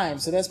back in time.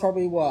 So that's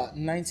probably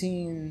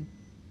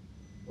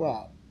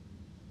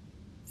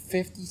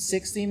 50,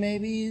 60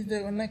 maybe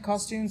when the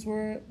costumes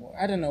were.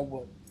 I don't know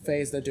what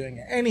phase they're doing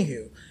it.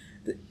 Anywho.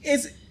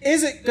 Is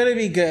it going to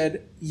be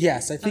good?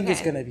 Yes, I think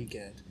it's going to be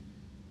good.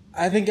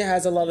 I think it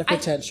has a lot of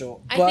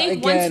potential. I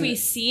think once we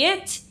see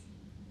it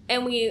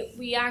and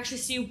we actually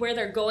see where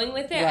they're going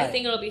with it, I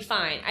think it'll be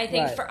fine. I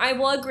think I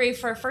will agree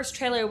for a first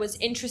trailer, it was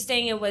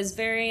interesting. It was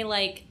very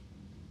like,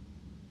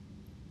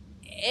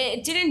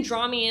 it didn't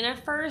draw me in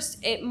at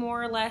first. It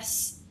more or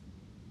less,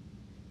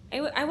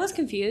 I was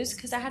confused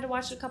because I had to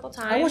watch it a couple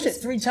times. I watched it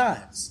 3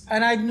 times.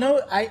 And I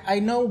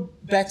know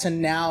better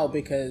now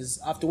because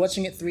after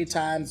watching it 3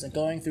 times and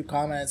going through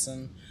comments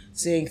and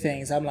seeing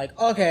things, I'm like,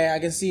 okay, I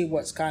can see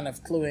what's kind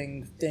of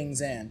cluing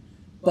things in.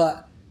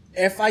 But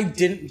if I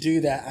didn't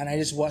do that and I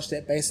just watched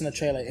it based on the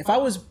trailer, if I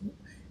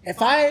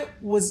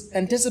was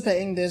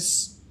anticipating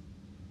this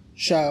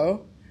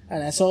show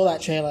and I saw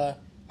that trailer,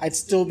 I'd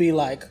still be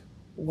like,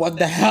 what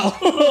the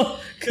hell?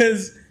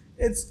 Because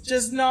it's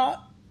just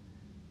not.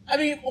 I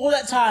mean, all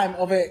that time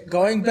of it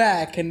going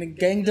back and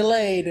getting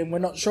delayed and we're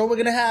not sure we're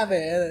going to have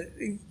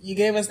it. You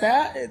gave us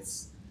that?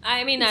 That's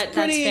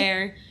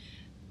fair.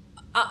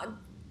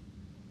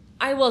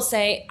 I will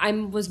say I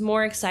was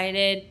more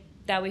excited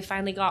that we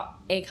finally got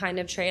a kind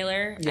of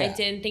trailer. Yeah. I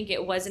didn't think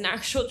it was an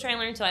actual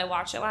trailer until I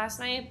watched it last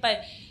night.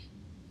 But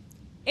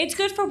it's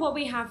good for what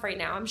we have right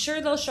now. I'm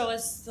sure they'll show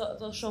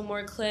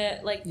more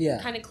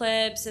kind of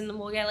clips, and then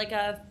we'll get like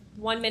a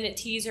 1-minute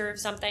teaser of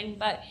something.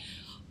 But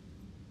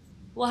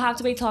we'll have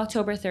to wait till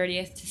October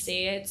 30th to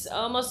see. It's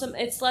almost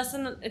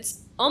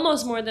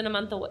more than a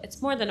month away.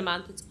 It's more than a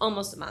month. It's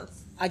almost a month.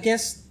 I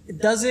guess,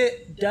 does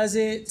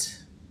it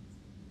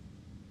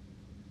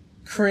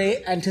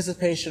create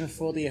anticipation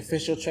for the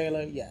official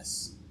trailer?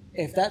 Yes.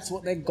 if that's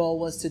what their goal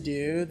was to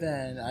do,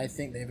 then I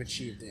think they've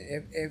achieved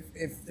it.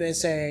 If they're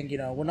saying, you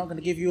know, we're not going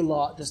to give you a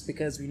lot just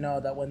because we know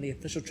that when the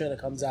official trailer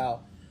comes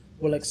out,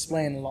 we'll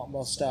explain a lot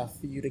more stuff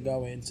for you to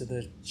go into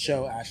the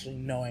show actually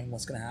knowing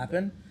what's going to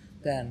happen,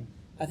 then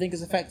I think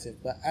it's effective.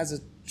 But as a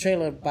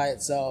trailer by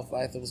itself,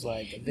 I thought it was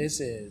like, this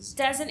is...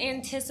 Doesn't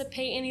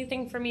anticipate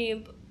anything for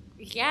me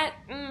yet.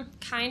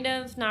 Kind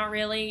of, not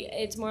really.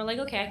 It's more like,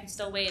 okay, I can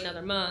still wait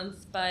another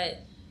month,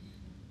 but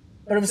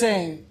I'm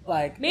saying,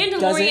 like...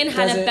 Mandalorian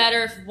had a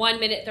better 1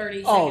 minute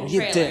 30 second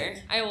trailer,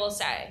 did. I will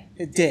say.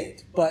 It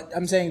did. But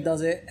I'm saying,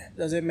 does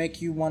it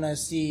make you want to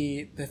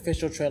see the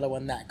official trailer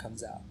when that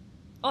comes out?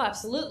 Oh,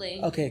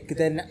 absolutely. Okay,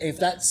 then if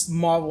that's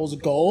Marvel's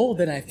goal,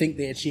 then I think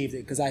they achieved it,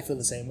 because I feel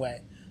the same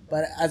way.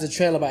 But as a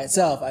trailer by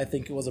itself, I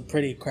think it was a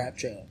pretty crap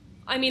trailer.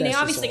 I mean, they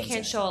obviously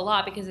can't show a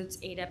lot because it's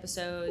 8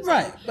 episodes.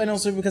 Right, but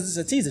also because it's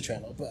a teaser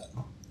trailer. But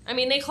I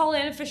mean, they call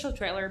it an official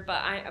trailer,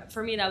 but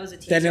for me, that was a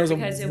teaser. Then it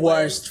was the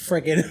worst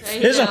freaking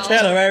official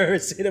trailer I've ever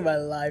seen in my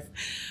life.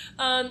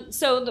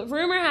 So the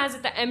rumor has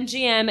it that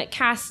MGM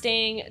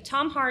casting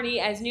Tom Hardy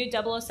as new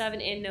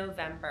 007 in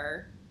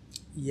November.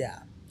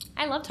 Yeah.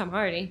 I love Tom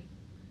Hardy.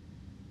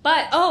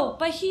 But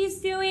he's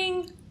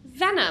doing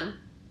Venom.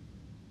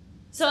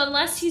 So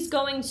unless he's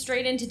going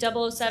straight into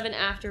 007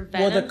 after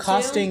Venom, well, the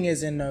casting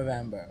is in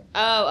November.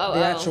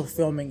 The actual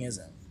filming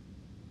isn't.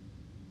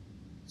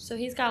 So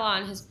he's got a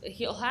lot on his...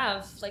 He'll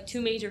have like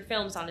 2 major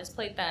films on his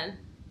plate then,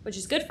 which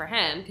is good for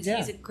him because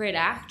he's a great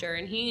actor.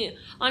 And he,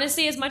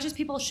 honestly, as much as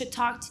people shit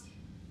talked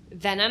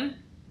Venom,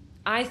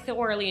 I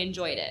thoroughly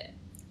enjoyed it.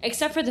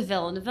 Except for the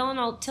villain. The villain,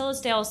 till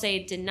this day, I'll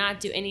say, did not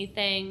do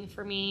anything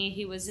for me.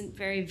 He wasn't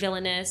very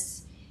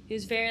villainous. He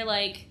was very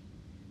like...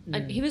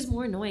 he was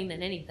more annoying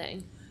than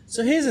anything.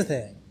 So here's the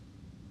thing.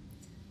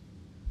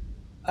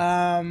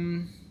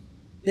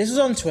 This was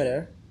on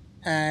Twitter,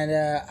 and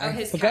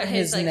I forgot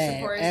his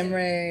name.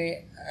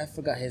 Emre, I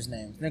forgot his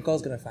name.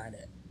 Nicole's gonna find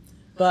it.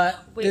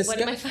 But wait, what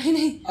am I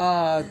finding?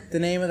 The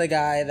name of the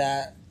guy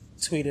that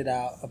tweeted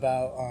out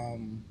about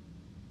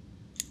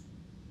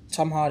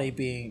Tom Hardy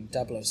being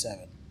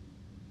 007.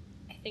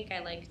 I think I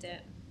liked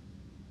it.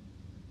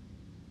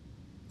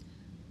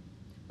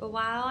 But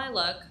while I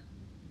look,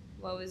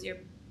 what was your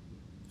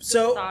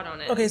thought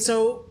on it? Okay,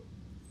 so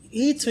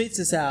he tweets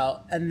this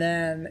out, and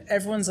then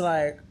everyone's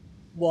like,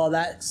 well,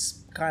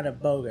 that's kind of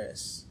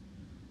bogus.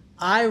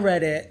 I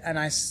read it, and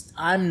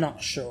I'm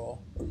not sure.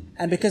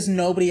 And because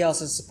nobody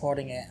else is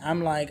supporting it,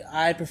 I'm like,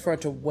 I prefer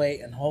to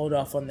wait and hold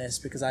off on this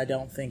because I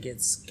don't think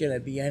it's going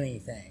to be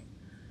anything.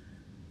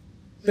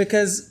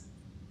 Because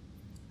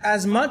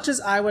as much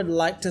as I would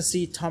like to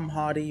see Tom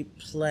Hardy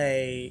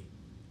play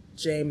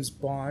James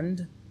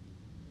Bond,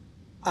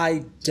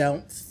 I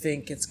don't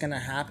think it's going to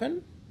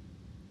happen.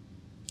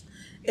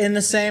 In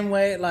the same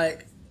way,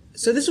 like...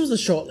 So this was the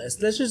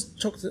shortlist. Let's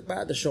just talk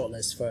about the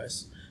shortlist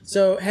first.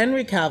 So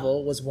Henry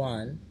Cavill was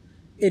 1.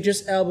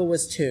 Idris Elba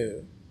was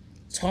 2.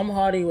 Tom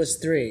Hardy was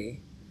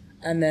 3.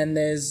 And then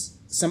there's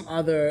some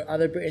other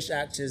British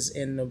actors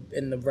in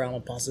the realm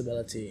of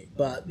possibility.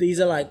 But these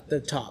are like the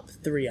top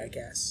 3, I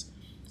guess.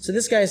 So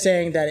this guy's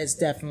saying that it's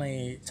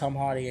definitely Tom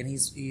Hardy, and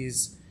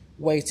he's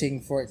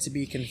waiting for it to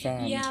be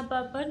confirmed. Yeah,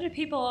 but a bunch of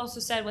people also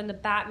said when the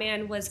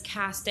Batman was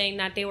casting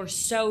that they were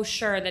so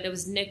sure that it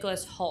was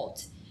Nicholas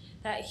Hoult,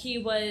 that he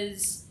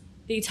was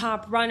the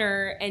top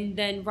runner, and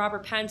then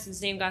Robert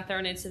Pattinson's name got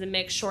thrown into the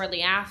mix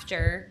shortly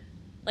after.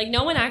 Like,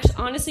 no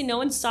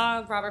one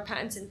saw Robert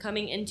Pattinson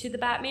coming into the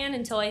Batman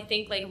until I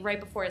think like right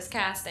before his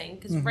casting.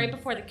 Because right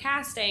before the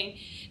casting,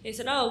 they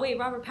said, oh, wait,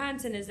 Robert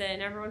Pattinson is in.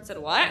 And everyone said,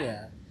 what?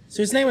 Yeah.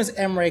 So his name is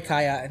Emre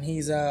Kaya, and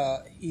he's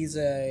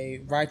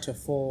a writer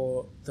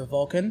for The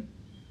Vulcan,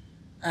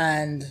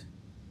 and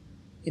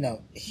you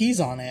know he's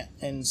on it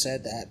and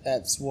said that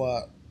that's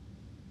what's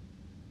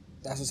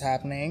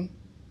happening.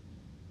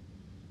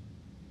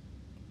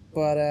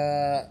 But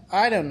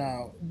I don't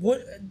know.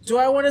 Do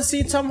I want to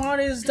see Tom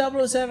Hardy as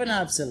 007?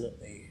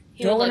 Absolutely.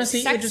 He would look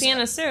sexy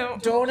in a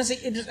suit. Do I want to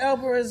see Idris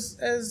Elba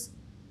as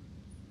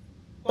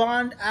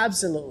Bond?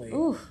 Absolutely.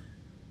 Ooh.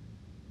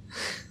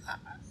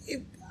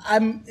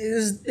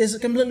 It's a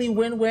completely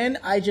win-win.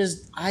 I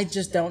just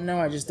don't know.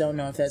 I just don't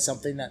know if that's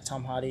something that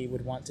Tom Hardy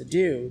would want to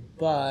do.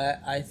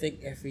 But I think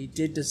if he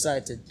did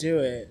decide to do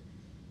it,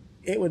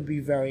 it would be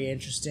very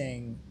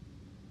interesting.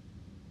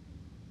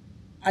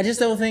 I just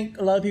don't think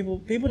a lot of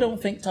people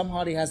don't think Tom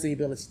Hardy has the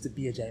ability to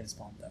be a James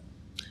Bond, though.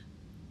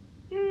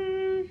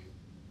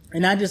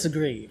 And I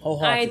disagree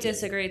wholeheartedly. I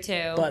disagree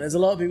too. But there's a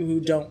lot of people who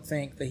don't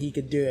think that he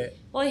could do it.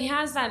 Well, he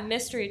has that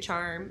mystery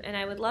charm, and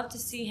I would love to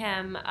see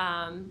him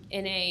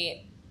in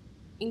a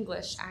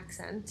English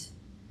accent.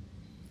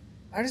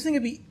 I just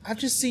think I've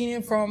just seen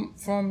him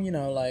from you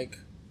know, like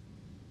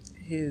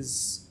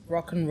his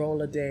rock and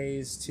roller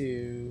days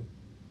to.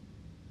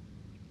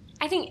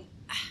 I think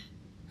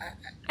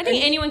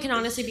anyone can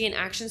honestly be an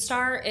action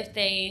star if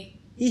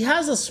they. He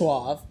has a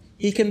suave.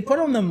 He can put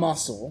on the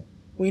muscle.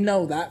 We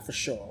know that for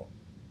sure.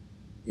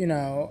 You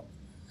know,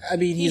 I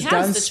mean, he's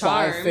done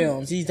spy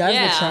films. He does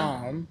the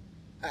charm.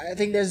 I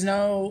think there's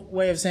no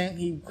way of saying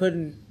he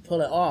couldn't pull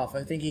it off.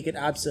 I think he could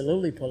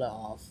absolutely pull it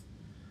off.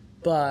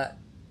 But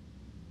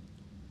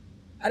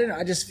I don't know.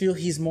 I just feel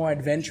he's more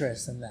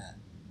adventurous than that.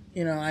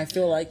 You know, I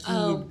feel like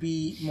he'd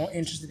be more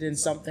interested in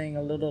something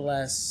a little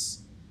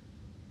less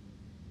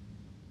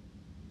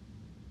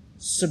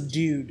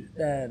subdued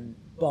than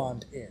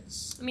Bond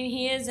is. I mean,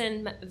 he is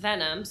in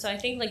Venom, so I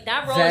think like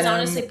that role is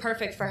honestly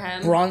perfect for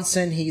him.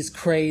 Bronson, he's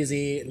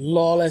crazy.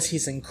 Lawless,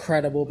 he's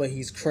incredible, but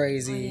he's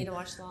crazy. I need to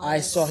watch Lawless. I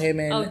saw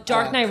him in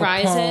Dark Knight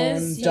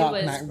Rises.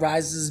 Dark Knight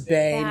Rises,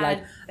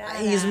 Bane.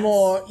 He's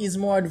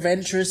more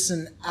adventurous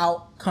and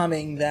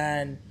outcoming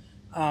than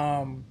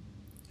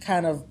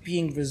kind of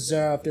being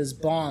reserved as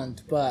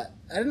Bond. But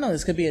I don't know.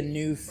 This could be a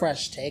new,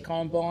 fresh take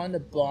on Bond. A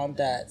Bond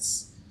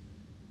that's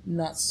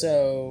not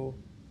so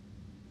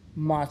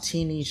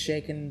martini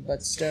shaken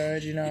but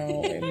stirred, you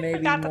know. Maybe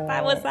forgot more,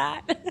 that was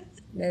that.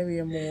 maybe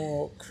a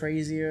more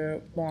crazier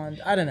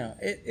Bond. I don't know.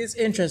 It's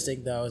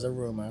interesting though, as a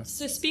rumor.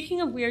 So speaking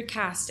of weird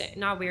casting,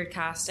 not weird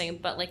casting,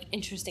 but like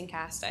interesting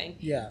casting.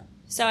 Yeah.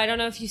 So I don't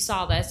know if you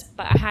saw this,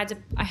 but I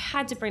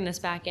had to bring this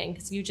back in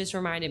because you just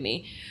reminded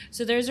me.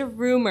 So there's a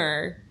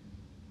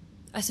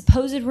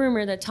supposed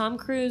rumor that Tom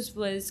Cruise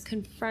was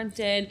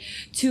confronted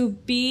to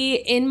be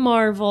in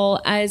Marvel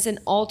as an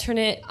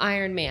alternate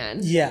Iron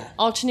Man. Yeah.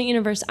 Alternate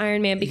universe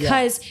Iron Man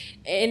because,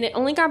 and it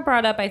only got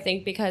brought up, I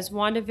think, because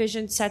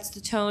WandaVision sets the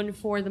tone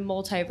for the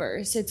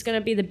multiverse. It's going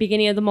to be the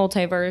beginning of the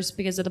multiverse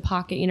because of the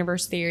pocket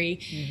universe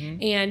theory.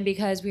 And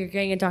because we're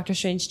getting a Doctor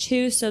Strange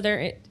 2. So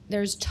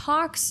there's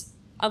talks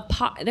of,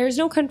 there's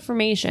no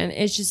confirmation.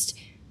 It's just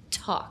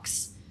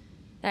talks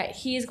that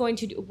he is going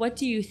to do. What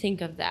do you think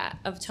of that?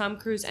 Of Tom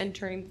Cruise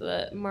entering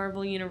the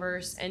Marvel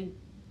Universe and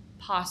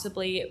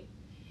possibly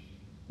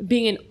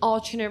being an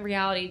alternate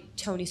reality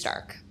Tony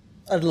Stark?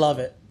 I'd love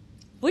it.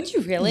 Would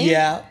you really?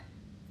 Yeah.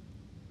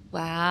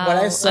 Wow. When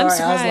I saw I'm it, I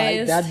surprised. was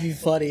like, that'd be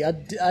funny.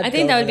 I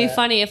think that would be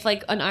funny if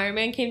like an Iron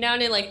Man came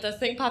down and like the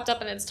thing popped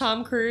up and it's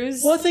Tom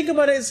Cruise. Well, think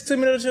about it. It's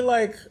similar to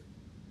like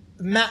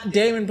Matt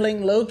Damon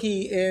playing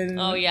Loki in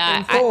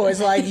Thor. It's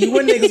like you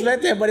wouldn't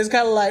expect that, but it's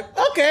kind of like,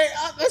 okay,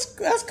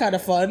 that's kind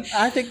of fun.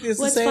 I think it's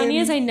What's the same funny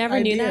is I never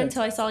idea. knew that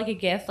until I saw like a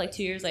GIF like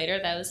 2 years later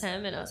that was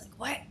him, and I was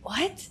like,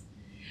 what?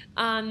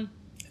 I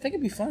think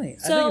it'd be funny.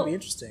 I So- think it'd be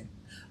interesting.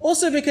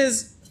 Also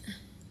because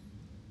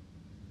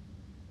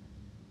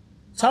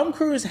Tom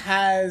Cruise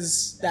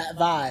has that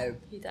vibe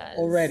He does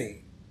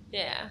already.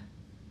 Yeah.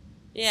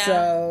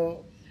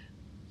 So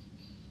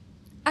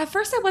At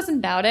first, I wasn't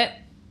about it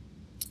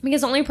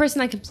because the only person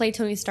that can play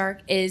Tony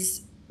Stark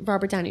is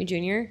Robert Downey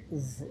Jr.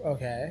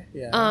 okay,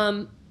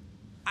 yeah.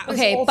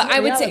 Okay, but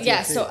I would say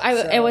reality too,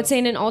 I would say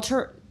in an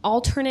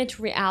alternate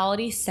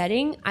reality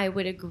setting, I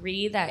would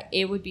agree that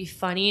it would be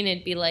funny and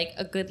it'd be like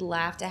a good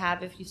laugh to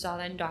have if you saw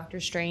that in Doctor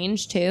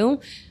Strange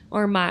too,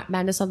 or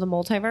Madness of the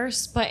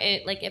Multiverse. But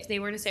if they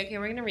were to say, okay,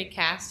 we're gonna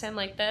recast him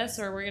like this,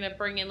 or we're gonna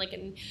bring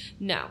in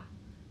no.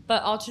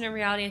 But alternate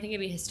reality, I think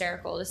it'd be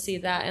hysterical to see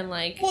that and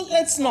like. Well,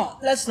 let's not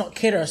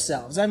kid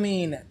ourselves. I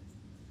mean,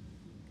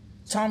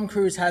 Tom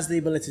Cruise has the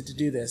ability to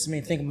do this. I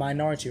mean, think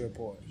Minority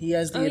Report. He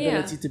has the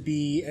ability to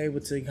be able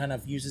to kind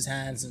of use his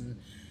hands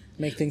and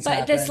make things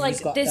happen.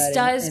 But this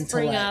does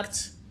bring up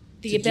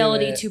the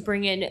ability to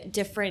bring in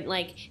different,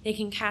 they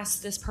can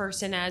cast this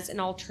person as an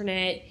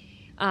alternate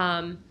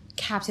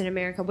Captain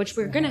America, which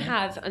we're gonna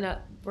have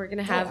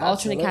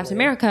alternate Captain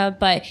America,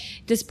 but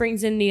this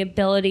brings in the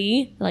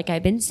ability, like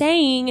I've been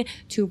saying,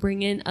 to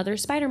bring in other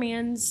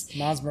Spider-Mans.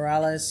 Miles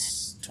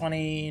Morales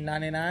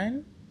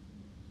 2099.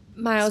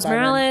 Miles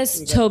Spider-Man.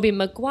 Morales, Tobey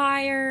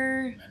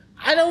Maguire.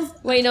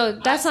 Wait, no,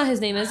 that's not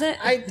his name, is it?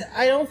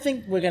 I don't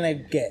think we're gonna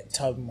get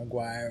Tobey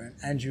Maguire and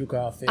Andrew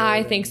Garfield.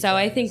 I think so.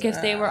 I think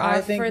if they were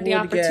offered the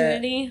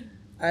opportunity,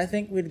 I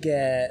think we'd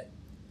get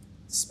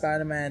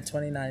Spider-Man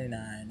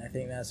 2099. I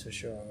think that's for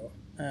sure.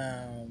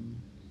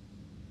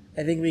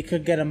 I think we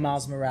could get a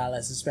Miles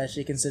Morales,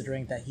 especially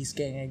considering that he's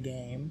getting a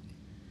game.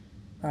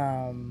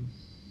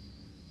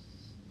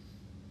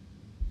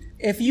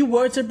 If you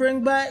were to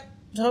bring back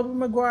Tobey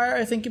Maguire,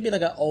 I think it'd be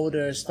like an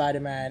older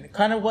Spider-Man,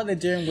 kind of what they're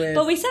doing with.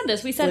 But we said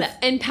this. We said it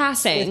in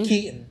passing with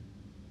Keaton.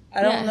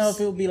 I don't know if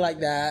it would be like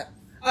that.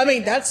 I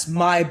mean, that's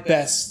my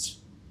best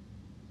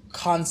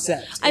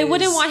concept. I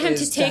wouldn't want him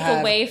to take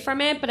away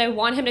from it, but I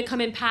want him to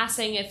come in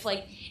passing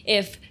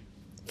if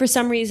for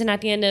some reason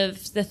at the end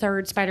of the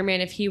third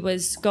Spider-Man, if he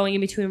was going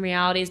in between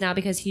realities now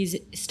because he's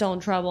still in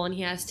trouble and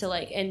he has to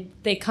and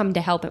they come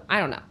to help him. I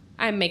don't know.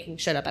 I'm making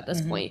shit up at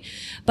this point.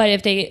 But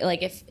if they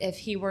if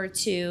he were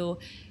to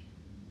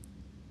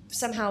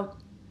somehow,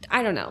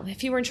 I don't know,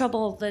 if he were in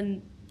trouble,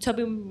 then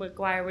Tobey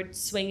Maguire would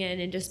swing in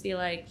and just be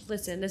like,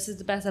 listen, this is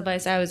the best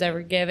advice I was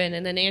ever given.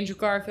 And then Andrew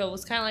Garfield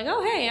was kind of like,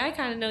 oh, hey, I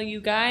kind of know you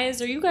guys,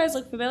 or you guys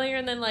look familiar.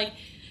 And then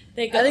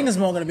they go. I think it's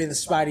more going to be the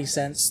Spidey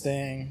sense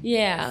thing.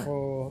 Yeah.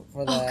 For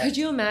that. Oh, could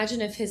you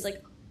imagine if his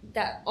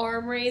that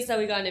arm raise that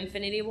we got in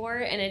Infinity War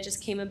and it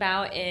just came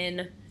about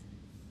in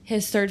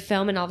his third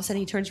film and all of a sudden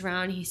he turns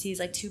around and he sees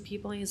two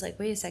people and he's like,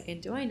 wait a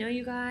second, do I know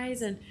you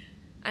guys? And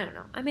I don't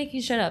know. I'm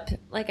making shit up,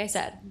 like I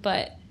said.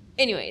 But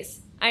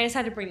anyways, I just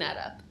had to bring that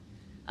up.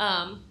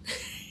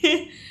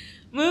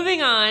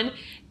 moving on.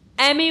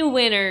 Emmy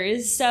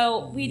winners.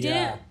 So we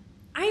Yeah.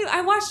 did.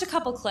 I watched a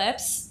couple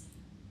clips.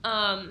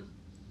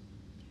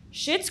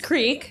 Schitt's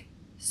Creek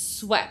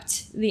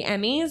swept the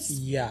Emmys.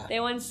 Yeah. They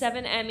won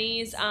 7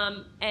 Emmys.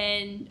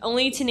 And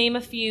only to name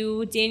a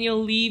few,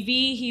 Daniel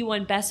Levy, he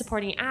won Best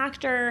Supporting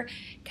Actor.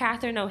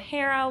 Catherine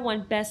O'Hara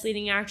won Best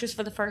Leading Actress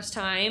for the first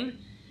time.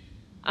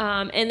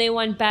 And they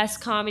won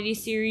Best Comedy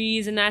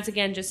Series, and that's,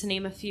 again, just to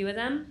name a few of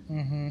them.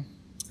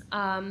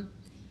 Mm-hmm.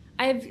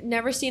 I've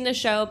never seen the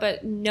show,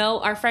 but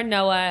our friend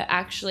Noah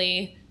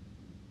actually,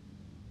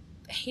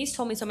 he's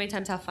told me so many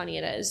times how funny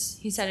it is.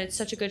 He said it's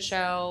such a good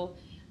show.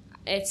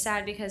 It's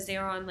sad because they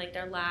were on like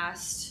they're on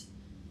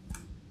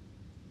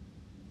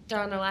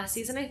their last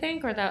season, I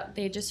think, or that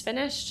they just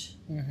finished.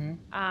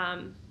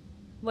 Mm-hmm.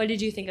 What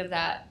did you think of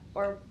that?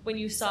 Or when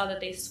you saw that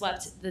they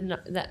swept the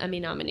Emmy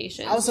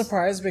nominations? I was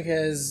surprised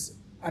because,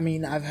 I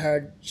mean, I've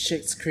heard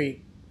Schitt's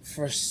Creek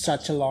for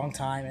such a long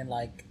time in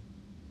like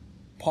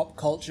pop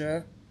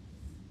culture.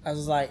 I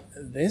was like,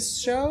 this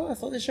show? I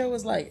thought the show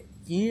was like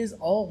years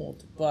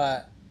old,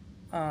 but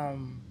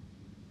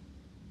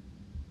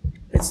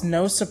it's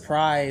no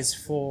surprise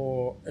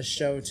for a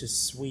show to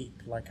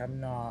sweep. Like, I'm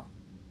not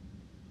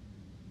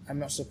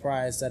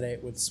surprised that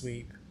it would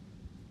sweep.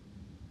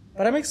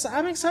 But I'm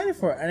excited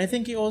for it, and I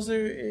think it also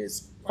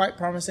is quite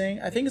promising.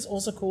 I think it's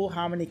also cool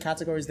how many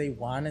categories they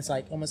won. It's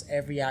like almost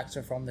every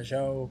actor from the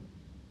show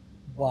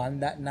won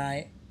that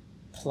night,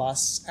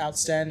 plus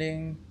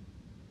outstanding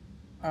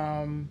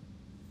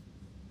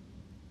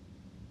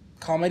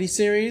comedy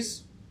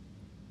series.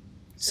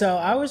 So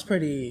I was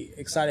pretty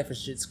excited for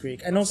Schitt's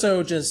Creek, and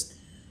also just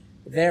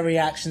their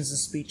reactions and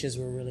speeches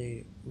were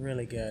really,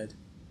 really good.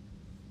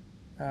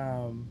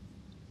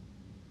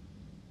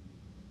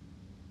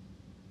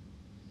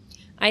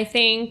 I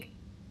think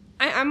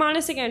I'm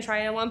honestly going to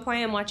try it. At one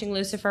point, I'm watching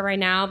Lucifer right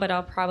now, but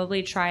I'll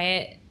probably try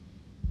it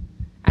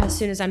as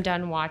soon as I'm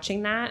done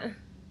watching that.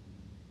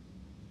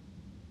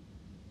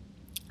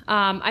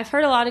 I've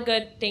heard a lot of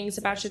good things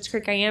about Schitt's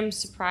Creek. I am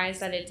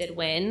surprised that it did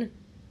win.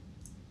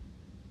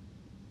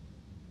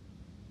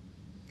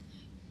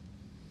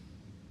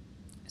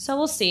 So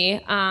we'll see.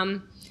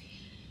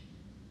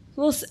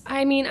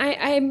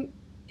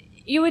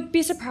 You would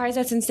be surprised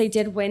that since they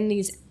did win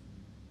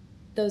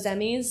those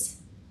Emmys,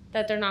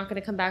 that they're not going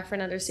to come back for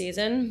another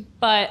season.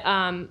 But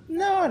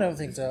no, I don't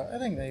think so. I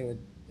think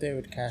they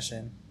would cash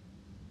in.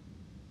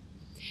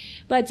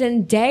 But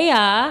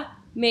Zendaya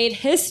made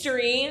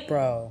history,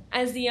 bro,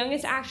 as the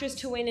youngest actress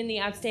to win in the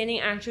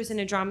Outstanding Actress in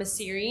a Drama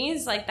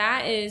Series. Like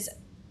that's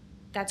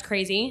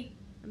crazy.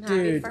 I'm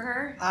happy for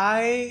her.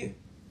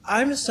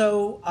 I'm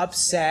so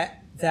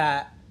upset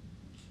that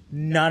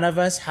none of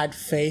us had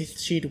faith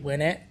she'd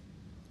win it.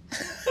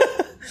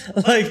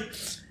 Like,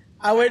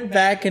 I went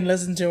back and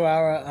listened to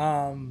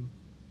our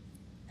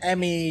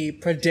Emmy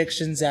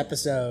predictions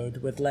episode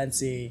with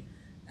Lindsay,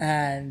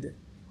 and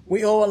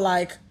we all were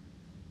like,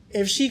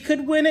 if she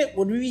could win it,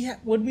 would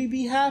we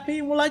be happy?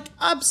 And we're like,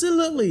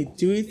 absolutely.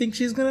 Do we think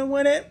she's gonna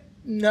win it?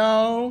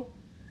 No.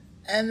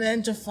 And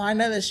then to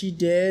find out that she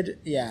did,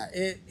 yeah,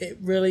 it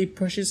really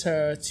pushes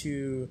her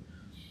to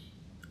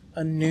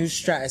a new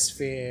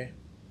stratosphere,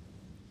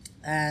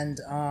 and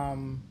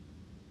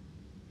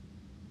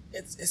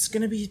it's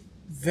gonna be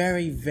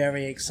very,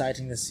 very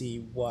exciting to see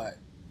what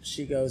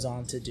she goes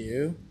on to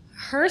do.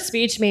 Her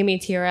speech made me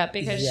tear up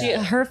because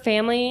her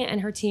family and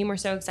her team were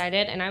so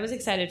excited, and I was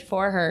excited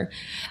for her.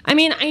 I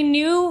mean, I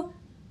knew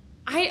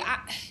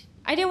I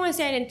didn't want to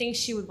say I didn't think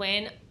she would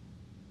win,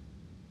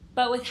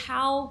 but with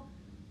how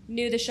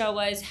new the show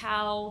was,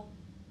 how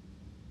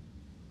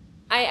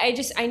I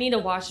need to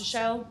watch the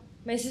show.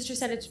 My sister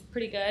said it's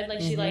pretty good,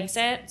 like she likes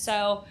it,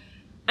 so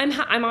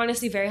I'm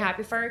honestly very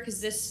happy for her because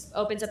this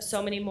opens up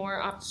so many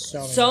more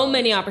so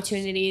many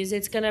opportunities.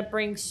 It's gonna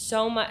bring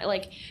so much.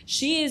 Like,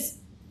 she is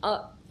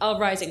a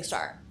rising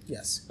star.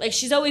 Yes. Like,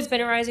 she's always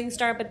been a rising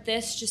star, but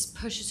this just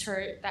pushes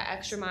her that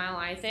extra mile,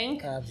 I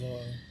think.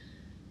 Absolutely.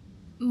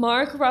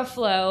 Mark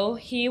Ruffalo,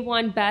 he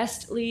won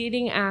Best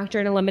Leading Actor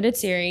in a Limited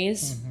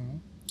Series. Mm-hmm.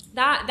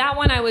 That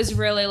one I was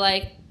really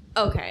like,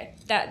 okay,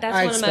 that's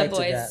one of my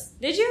boys. That.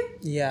 Did you?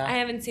 Yeah. I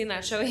haven't seen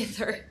that show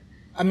either.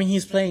 I mean,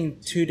 he's playing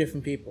two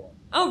different people.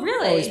 Oh,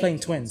 really? Oh, he's playing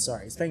twins.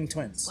 Sorry, he's playing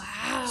twins.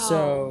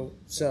 Wow.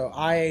 So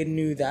I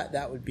knew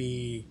that would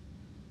be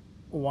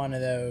one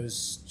of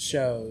those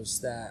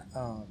shows that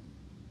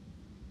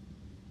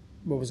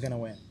was gonna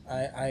win.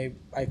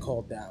 I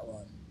called that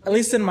one, at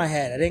least in my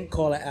head. I didn't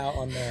call it out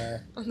on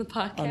the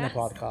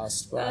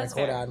podcast, but I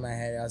called it out in my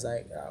head. I was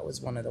like, that was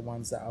one of the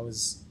ones that I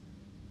was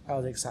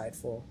excited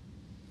for.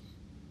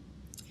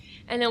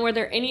 And then were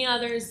there any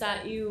others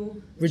that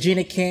you?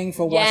 Regina King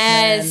for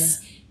Watchmen.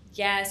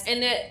 Yes,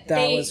 and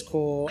that was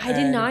cool. I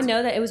did not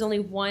know that it was only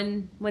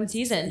one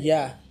season.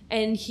 Yeah.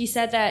 And he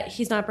said that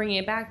he's not bringing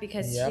it back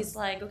because he's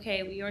like,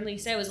 okay, we only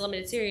said it was a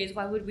limited series.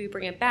 Why would we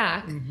bring it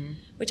back? Mm-hmm.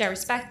 Which I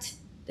respect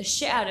the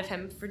shit out of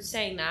him for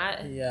saying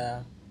that.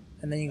 Yeah.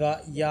 And then you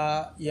got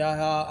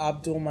Yahya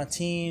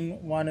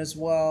Abdul-Mateen one as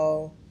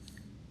well.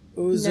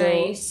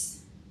 Uzo.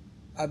 Nice.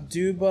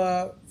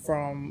 Abduba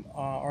from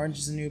Orange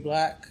is the New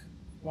Black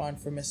won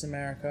for Miss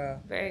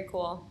America. Very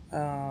cool.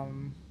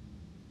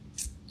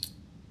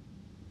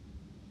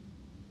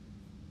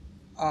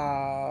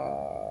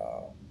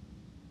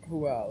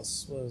 Who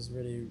else was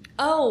really...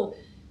 Oh,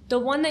 the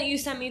one that you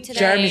sent me today.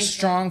 Jeremy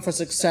Strong for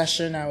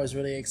Succession. I was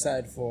really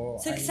excited for.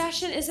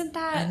 Succession, isn't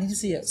that? I need to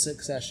see it.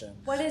 Succession.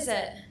 What is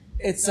it?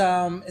 It's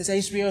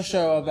HBO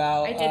show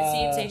about. I did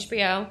see it's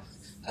HBO.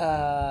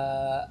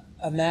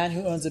 A man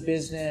who owns a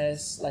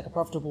business, like a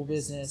profitable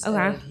business, okay.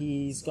 And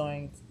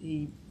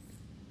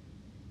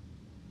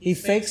he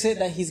fakes it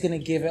that he's gonna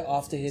give it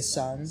off to his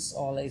sons,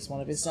 or at least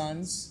one of his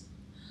sons,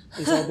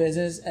 his whole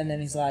business, and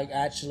then he's like,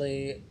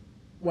 actually,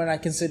 when I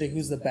consider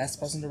who's the best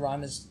person to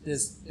run this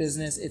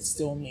business, it's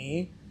still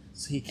me.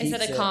 So he keeps it.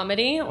 Is it a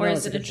comedy or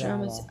is it a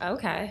drama?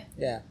 Okay.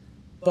 Yeah,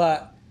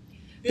 but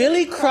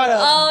Billy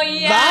Crudup,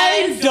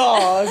 yes, my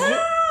dog,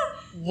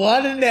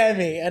 won an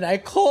Emmy, and I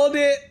called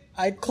it.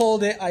 I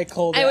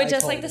would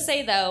just like to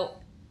say though,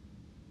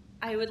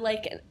 I would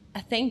like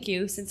a thank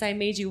you since I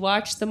made you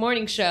watch the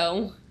morning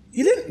show.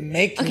 You didn't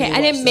make me. Okay, I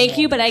didn't make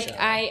you, but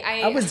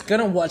I was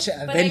gonna watch it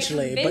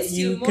eventually, but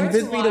you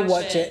convinced me to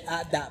watch it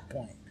at that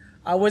point.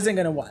 I wasn't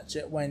gonna watch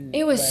it when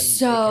it was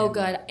so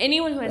good.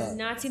 Anyone who has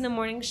not seen the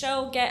morning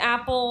show, get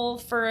Apple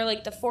for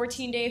like the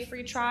 14-day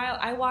free trial.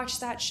 I watched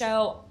that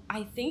show,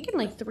 I think in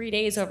like 3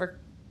 days over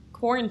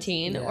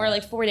quarantine, or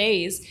like 4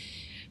 days,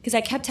 because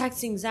I kept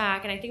texting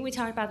Zach, and I think we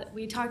talked about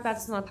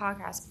this on the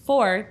podcast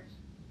before.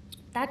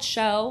 That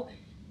show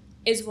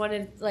is one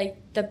of like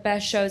the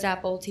best shows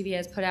Apple TV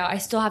has put out. I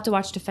still have to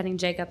watch Defending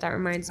Jacob. That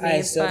reminds me.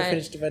 I still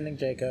finished Defending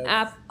Jacob.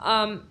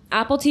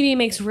 Apple TV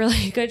makes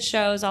really good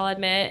shows, I'll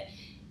admit.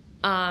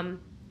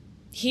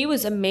 He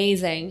was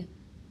amazing.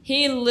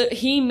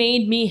 He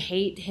made me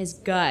hate his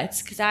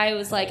guts because I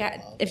was like,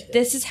 if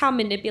this is how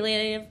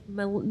manipulative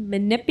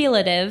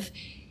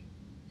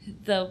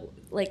the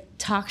like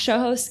talk show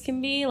hosts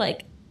can be,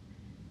 like,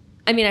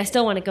 I mean, I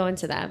still want to go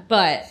into that,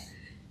 but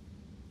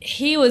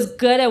he was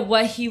good at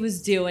what he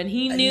was doing.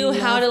 He knew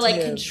how to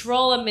like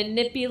control and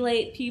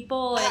manipulate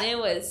people, and it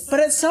was.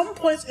 But at some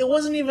points, it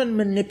wasn't even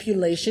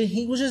manipulation.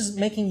 He was just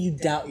making you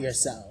doubt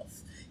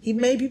yourself. He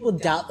made people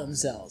doubt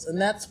themselves,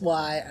 and that's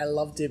why I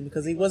loved him,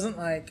 because he wasn't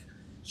like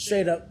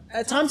straight up.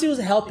 At times, he was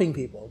helping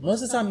people.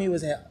 Most of the time, he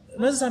was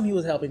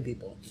helping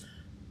people.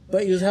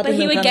 But he was helping. But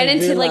he would get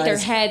into like their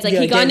heads. Like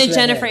he got into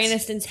Jennifer heads.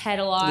 Aniston's head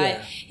a lot.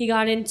 Yeah. He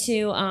got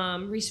into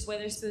Reese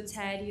Witherspoon's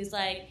head. He was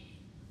like,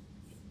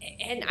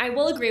 and I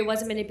will agree, it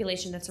wasn't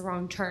manipulation. That's the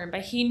wrong term.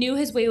 But he knew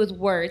his way with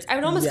words. I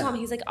would almost call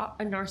him. He's like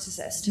a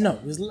narcissist. No,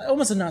 he was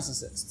almost a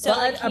narcissist. So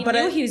he knew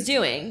what he was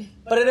doing.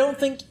 But I don't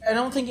think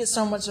it's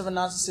so much of a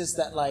narcissist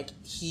that like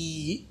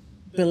he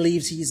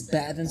believes he's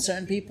better than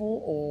certain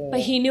people, or. But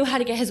he knew how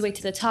to get his way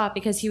to the top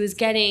because he was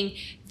getting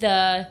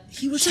the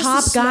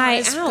top guy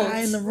out.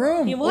 Guy in the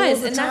room. He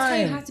was, and that's how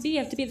you have to be. You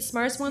have to be the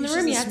smartest one in the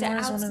room. You have to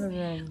out. One in the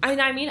room.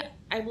 I mean,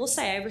 I will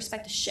say I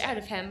respect the shit out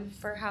of him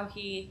for how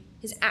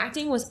his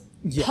acting was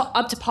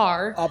up to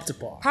par. Up to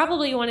par.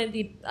 Probably one of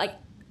the like.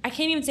 I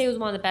can't even say it was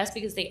one of the best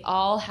because they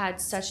all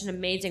had such an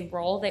amazing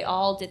role. They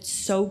all did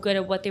so good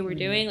at what they were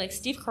doing. Like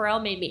Steve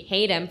Carell made me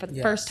hate him for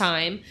the first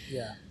time.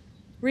 Yeah.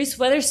 Reese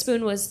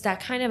Witherspoon was that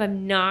kind of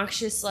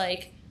obnoxious,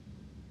 like,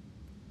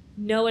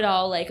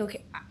 know-it-all. Like,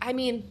 okay, I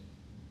mean,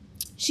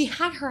 she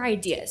had her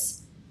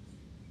ideas.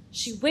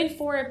 She went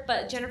for it,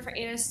 but Jennifer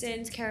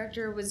Aniston's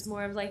character was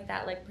more of like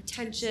that, like,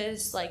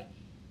 pretentious, like,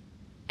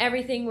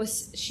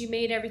 she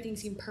made everything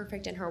seem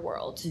perfect in her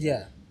world.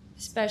 Yeah.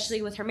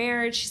 Especially with her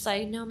marriage. She's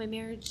like, no, my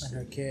marriage. And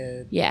her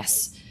kid.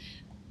 Yes.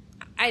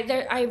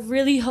 I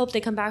really hope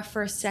they come back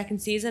for a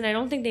second season. I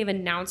don't think they've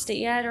announced it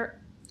yet, or...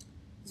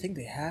 I think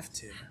they have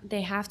to.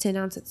 They have to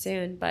announce it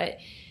soon, but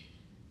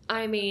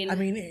I mean,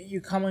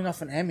 you're coming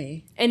off an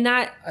Emmy, and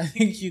that I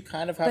think you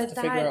kind of have to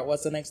figure out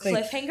what's the next thing.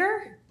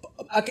 Cliffhanger.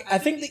 Okay, I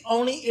think the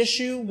only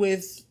issue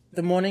with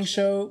the morning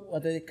show,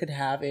 what they could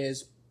have,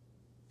 is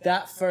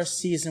that first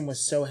season was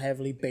so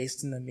heavily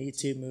based in the Me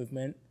Too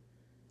movement.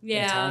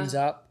 Yeah, Time's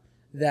Up.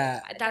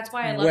 That's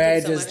why I love where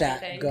it so does much,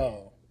 that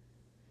go?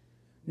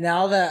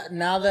 Now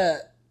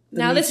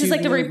this is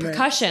like the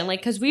repercussion, like,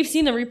 because we've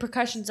seen the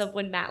repercussions of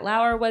when Matt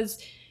Lauer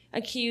was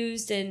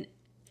accused and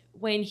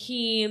when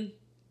he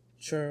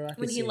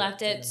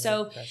left it.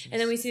 So,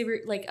 and then we see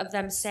like of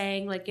them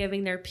saying, like,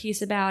 giving their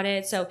piece about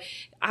it. So,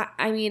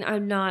 I mean,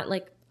 I'm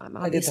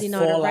obviously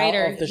not a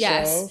writer.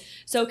 Yes.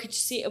 So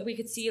we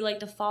could see like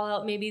the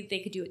fallout. Maybe they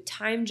could do a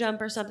time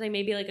jump or something.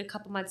 Maybe like a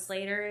couple months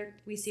later,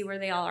 we see where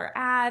they all are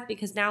at,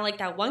 because now like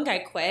that one guy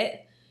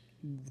quit.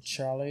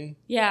 Charlie.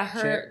 Yeah,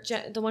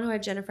 the one who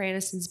had Jennifer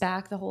Aniston's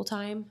back the whole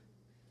time.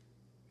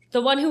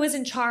 The one who was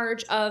in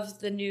charge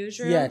of the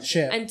newsroom. Yeah,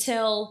 Chip.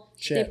 Until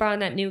they brought in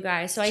that new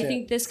guy. So Chip. I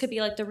think this could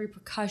be like the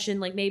repercussion.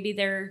 Like maybe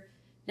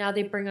now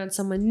they bring on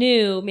someone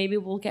new. Maybe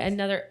we'll get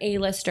another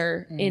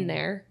A-lister in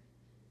there.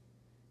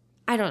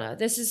 I don't know.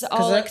 This is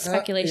all like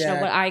speculation of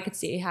what I could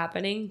see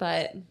happening,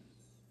 but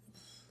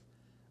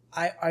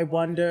I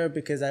wonder,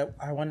 because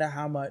I wonder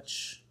how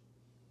much.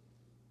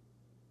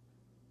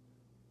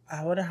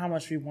 I wonder how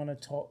much we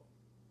want to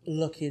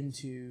look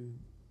into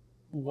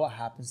what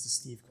happens to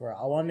Steve Carell.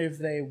 I wonder if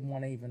they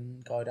want to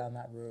even go down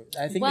that route.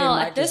 I think they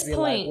might just be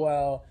like,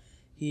 well,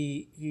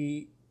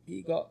 he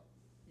got,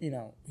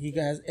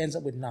 ends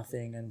up with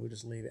nothing, and we'll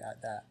just leave it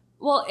at that.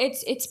 Well,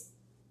 it's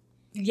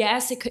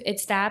yes,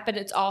 it's that, but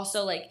it's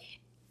also like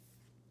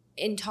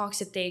in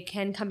talks if they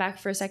can come back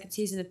for a second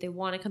season, if they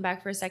want to come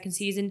back for a second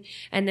season,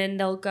 and then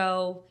they'll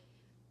go.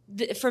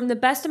 From the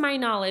best of my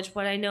knowledge,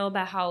 what I know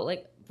about how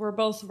like we're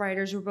both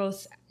writers, we're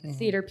both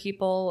theater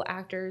people,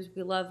 actors,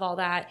 we love all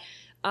that.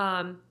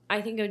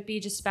 I think it would be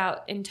just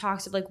about in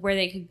talks of like where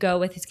they could go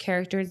with his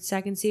character in the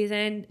second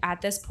season.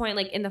 At this point,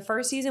 like in the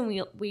first season,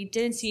 we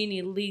didn't see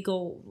any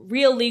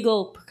real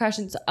legal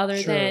repercussions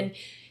other than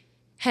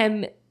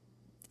him,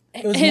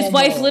 his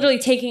wife literally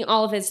taking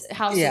all of his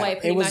house away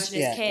pretty much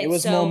and his kids. It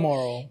was more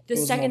moral. The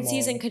second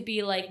season could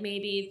be like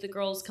maybe the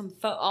girls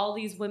all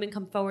these women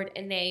come forward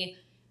and they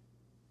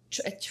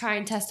try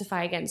and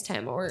testify against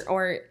him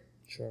or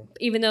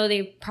even though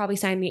they probably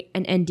signed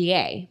an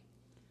NDA.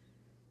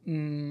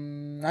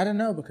 I don't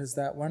know because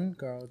that one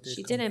girl did.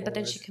 She didn't, but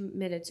then she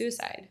committed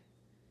suicide.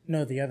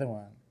 No, the other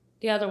one.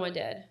 The other one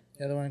did.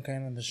 The other one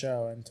came on the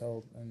show and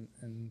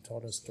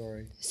told her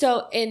story.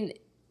 So in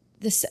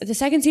the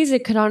second season,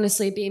 it could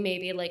honestly be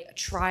maybe like a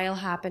trial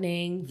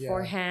happening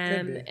for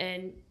him,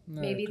 and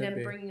maybe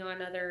them bringing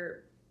on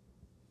other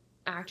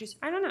actors.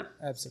 I don't know.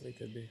 Absolutely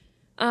could be.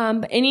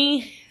 But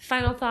any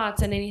final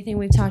thoughts on anything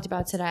we've talked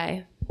about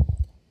today?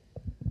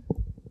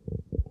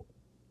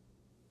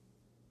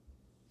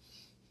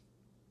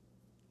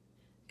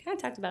 Kind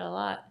of talked about it a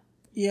lot.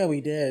 Yeah, we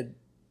did.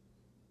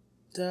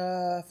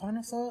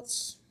 Final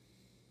thoughts?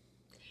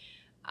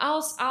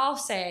 I'll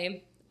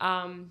say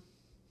I'm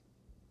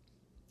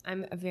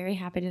very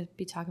happy to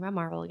be talking about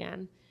Marvel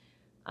again.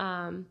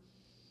 So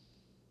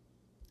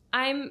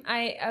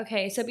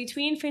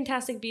between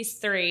Fantastic Beasts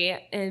 3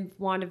 and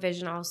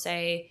WandaVision, I'll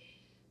say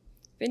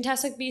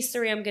Fantastic Beasts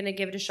 3, I'm going to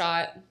give it a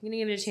shot. I'm going to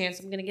give it a chance.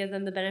 I'm going to give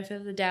them the benefit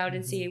of the doubt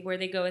and see where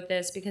they go with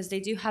this because they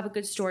do have a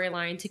good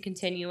storyline to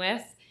continue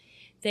with.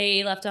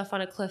 They left off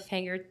on a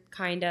cliffhanger,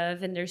 kind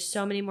of, and there's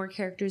so many more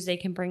characters they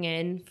can bring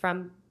in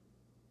from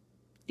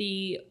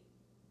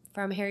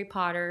Harry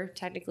Potter,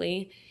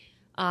 technically.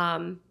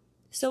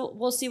 So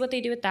we'll see what they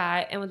do with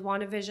that. And with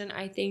WandaVision,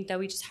 I think that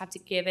we just have to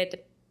give it the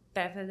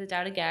benefit of the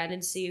doubt again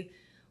and see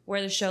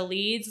where the show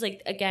leads.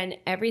 Like, again,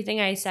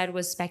 everything I said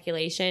was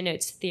speculation.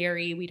 It's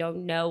theory. We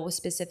don't know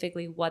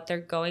specifically what they're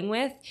going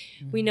with.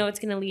 We know it's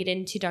going to lead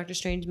into Doctor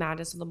Strange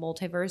Madness of the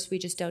Multiverse. We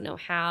just don't know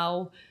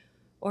how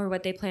or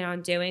what they plan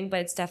on doing, but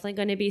it's definitely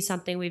going to be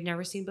something we've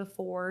never seen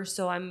before.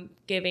 So I'm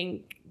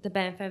giving the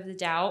benefit of the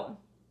doubt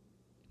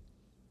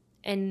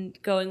and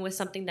going with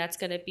something that's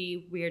going to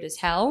be weird as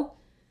hell,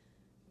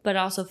 but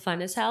also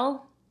fun as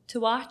hell to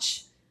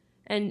watch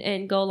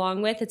and go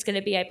along with. It's going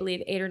to be, I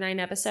believe, 8 or 9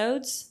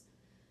 episodes.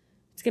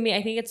 It's going to be,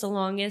 I think it's the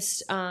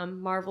longest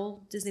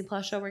Marvel Disney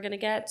Plus show we're going to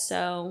get.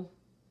 So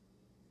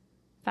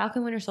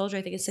Falcon Winter Soldier,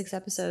 I think, is 6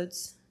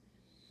 episodes.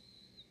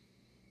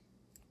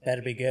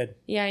 That'd be good.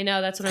 Yeah, I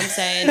know. That's what I'm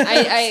saying.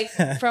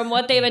 I from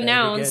what they've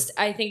announced,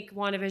 I think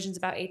WandaVision's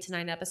about 8 to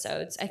 9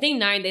 episodes. I think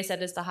 9 they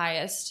said is the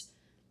highest.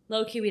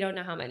 Low key, we don't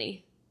know how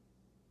many.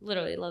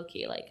 Literally low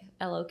key, like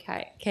LOK.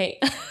 I'm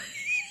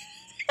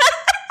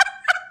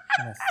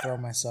gonna throw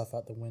myself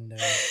out the window.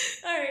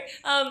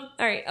 All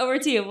right. Over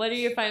to you. What are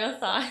your final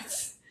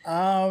thoughts?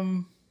 I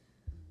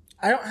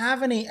don't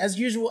have any. As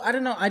usual, I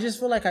don't know. I just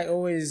feel like I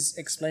always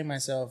explain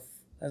myself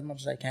as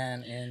much as I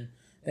can and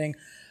thing.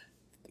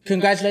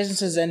 Congratulations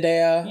to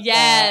Zendaya.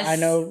 Yes. I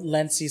know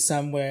Lency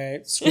somewhere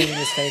screaming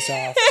his face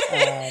off.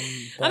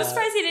 I'm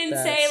surprised he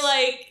didn't say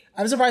like...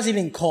 I'm surprised he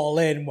didn't call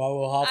in while we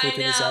were halfway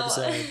through this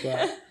episode.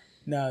 But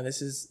no,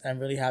 I'm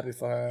really happy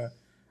for her.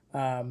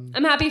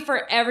 I'm happy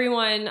for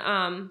everyone.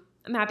 I'm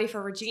happy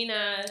for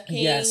Regina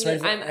King. Yes, right,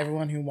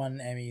 everyone who won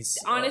Emmys.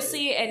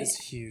 Honestly, it's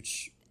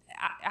huge.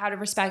 Out of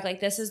respect,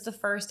 like this is the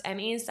first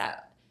Emmys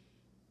that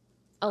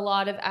a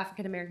lot of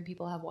African American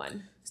people have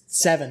won.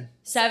 7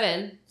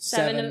 people.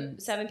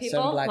 7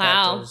 Black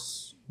wow,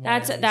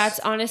 actors. That's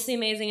honestly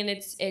amazing, and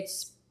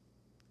it's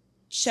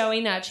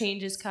showing that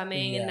change is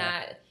coming, and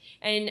that.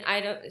 And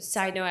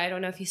side note, I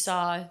don't know if you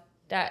saw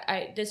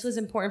that. This was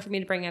important for me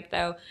to bring up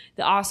though.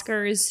 The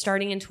Oscars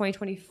starting in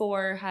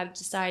 2024 have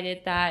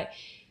decided that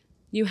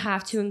you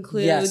have to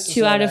include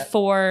 2 out of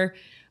 4.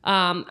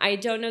 I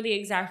don't know the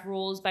exact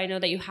rules, but I know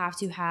that you have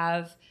to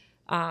have.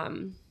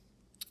 I'm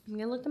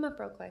gonna look them up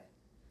real quick.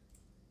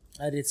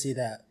 I did see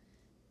that.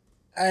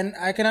 And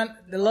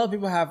a lot of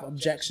people have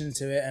objections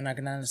to it, and I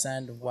can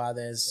understand why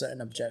there's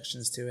certain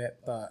objections to it,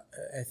 but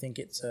I think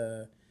it's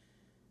a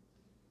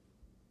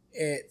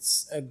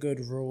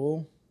good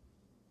rule.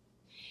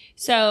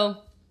 So,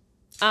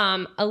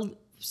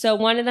 so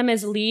one of them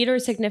is lead or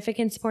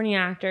significant supporting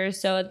actor.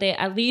 So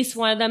at least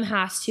one of them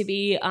has to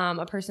be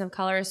a person of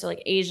color, so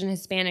like Asian,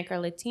 Hispanic, or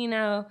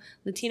Latino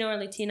or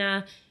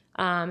Latina.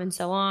 and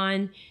so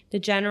on. The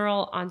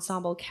general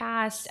ensemble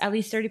cast, at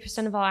least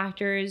 30% of all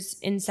actors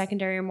in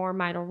secondary or more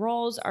minor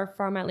roles are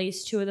from at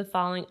least two of the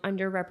following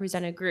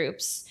underrepresented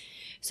groups.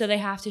 So they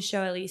have to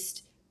show at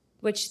least,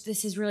 which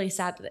this is really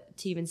sad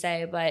to even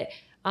say, but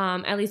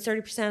at least 30%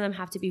 of them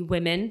have to be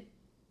women,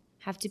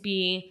 have to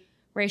be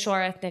racial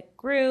or ethnic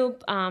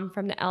group,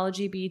 from the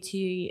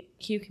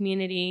LGBTQ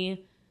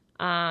community,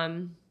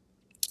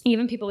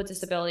 even people with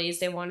disabilities.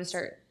 They want to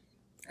start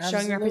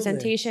showing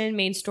representation,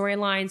 main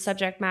storyline,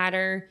 subject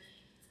matter.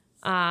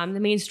 The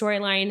main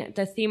storyline,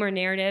 the theme or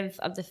narrative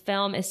of the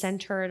film is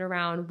centered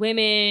around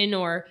women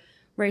or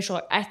racial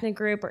or ethnic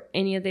group or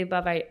any of the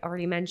above I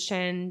already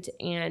mentioned.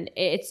 And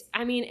it's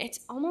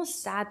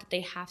almost sad that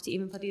they have to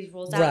even put these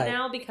rules out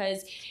now,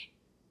 because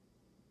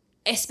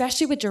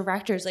especially with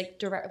directors,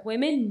 like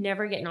women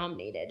never get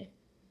nominated.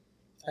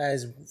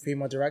 As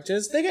female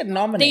directors, they get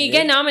nominated. They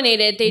get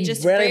nominated. They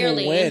just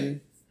rarely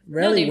win.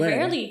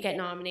 Rarely get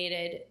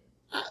nominated.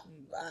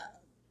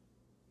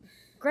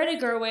 Greta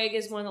Gerwig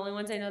is one of the only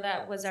ones I know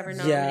that was ever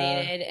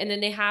nominated. And then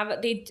they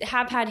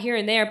have had here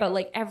and there, but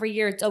like every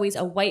year it's always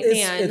a white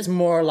man. It's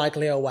more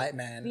likely a white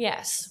man.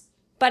 Yes.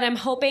 But I'm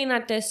hoping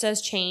that this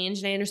does change,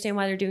 and I understand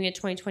why they're doing it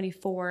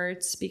 2024.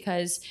 It's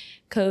because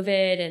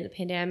COVID and the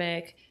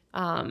pandemic.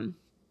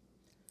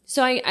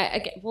 So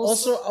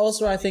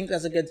also I think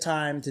that's a good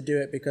time to do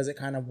it, because it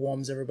kind of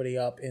warms everybody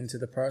up into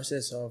the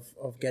process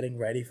of getting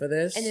ready for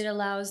this, and it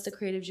allows the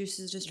creative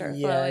juices to start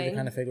flowing. Yeah, to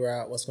kind of figure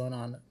out what's going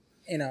on.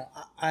 You know,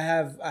 I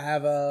have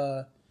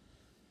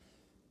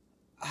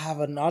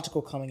an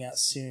article coming out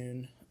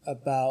soon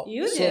about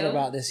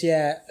about this.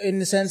 Yeah, in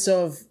the sense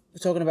of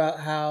talking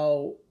about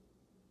how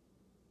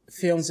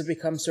films have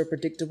become so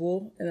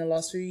predictable in the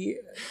last few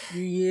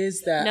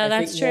years that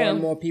I think more and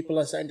more people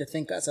are starting to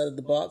think outside of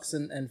the box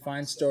and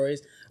find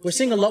stories. We're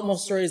seeing a lot more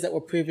stories that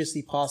were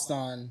previously passed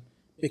on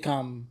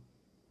become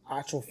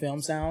actual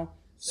films now.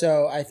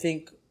 So I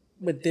think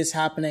with this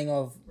happening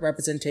of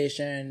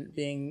representation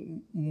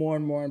being more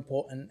and more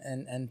important,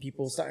 and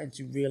people starting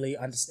to really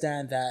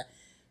understand that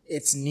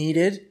it's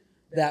needed,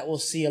 that we'll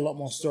see a lot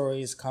more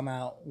stories come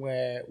out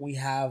where we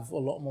have a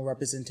lot more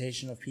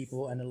representation of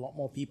people and a lot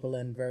more people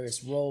in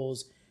various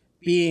roles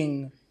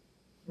being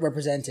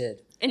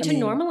represented. And to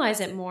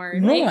normalize it more.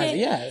 Normalize it,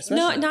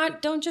 yeah.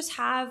 Don't just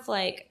have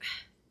like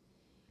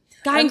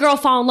guy and girl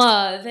fall in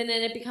love and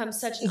then it becomes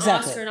such an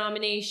Oscar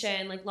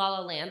nomination like La La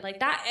Land. Like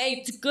that,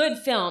 it's a good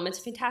film. It's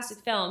a fantastic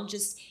film.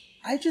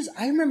 I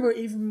remember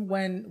even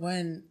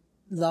when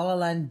La La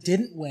Land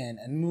didn't win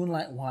and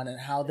Moonlight won, and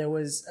how there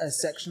was a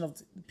section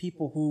of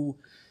people who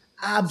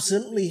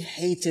absolutely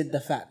hated the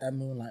fact that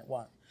Moonlight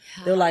won.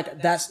 They were like,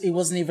 it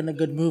wasn't even a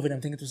good movie. And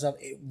I'm thinking to myself,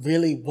 it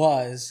really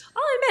was.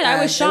 I'll admit,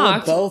 I was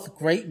shocked. They were both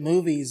great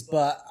movies,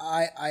 but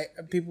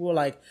people were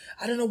like,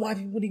 I don't know why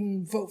people would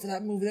even vote for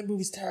that movie. That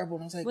movie's terrible.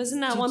 And I was like,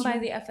 wasn't that one by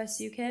the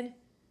FSU kid?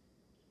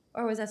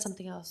 Or was that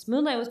something else?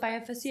 Moonlight was by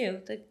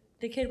FSU.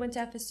 The kid went to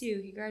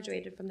FSU. He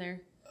graduated from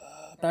there.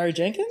 Barry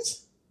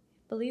Jenkins?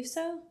 Believe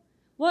so.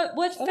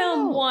 What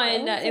film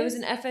won? It was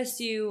an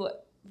FSU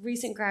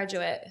recent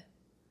graduate.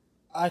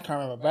 I can't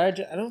remember.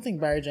 I don't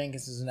think Barry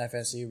Jenkins is an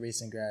FSU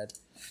recent grad.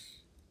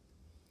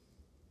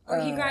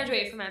 Or he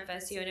graduated from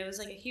FSU, and it was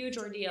like a huge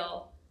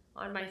ordeal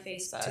on my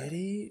Facebook. Did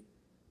he?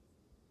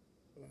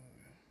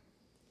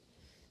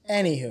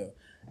 Anywho,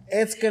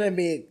 it's gonna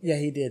be. Yeah,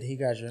 he did. He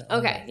graduated.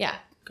 Okay, yeah.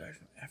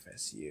 Graduated from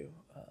FSU.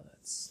 Oh,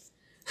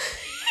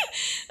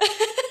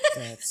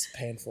 that's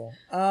painful.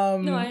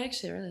 No, I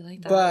actually really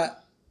like that.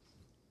 But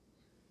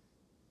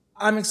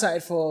I'm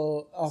excited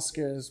for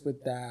Oscars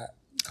with that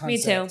concept. Me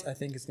too. I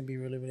think it's going to be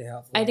really, really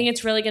helpful. I think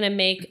it's really going to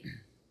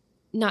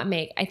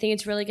I think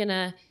it's really going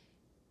to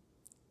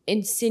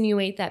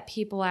insinuate that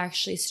people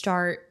actually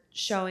start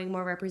showing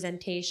more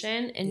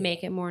representation and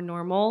make it more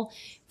normal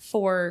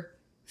for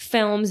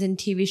films and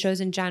TV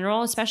shows in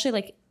general, especially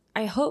like,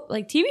 I hope,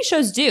 like TV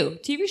shows do.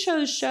 TV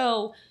shows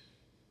show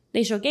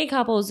gay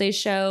couples, they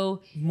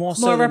show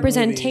more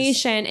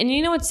representation. Movies. And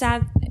you know what's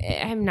sad?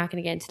 I'm not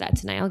going to get into that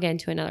tonight. I'll get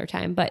into it another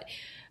time. But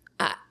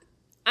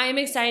I'm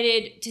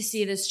excited to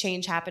see this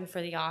change happen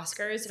for the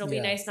Oscars. It'll be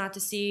nice not to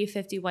see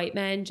 50 white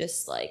men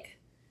just like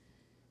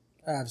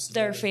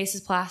their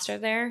faces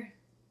plastered there.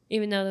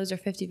 Even though those are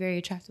 50 very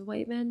attractive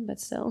white men, but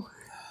still.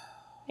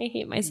 I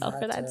hate myself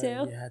for that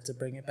too. You had to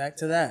bring it back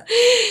to that.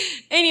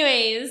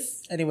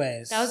 Anyways.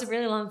 That was a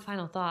really long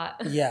final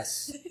thought.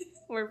 Yes.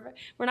 We're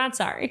not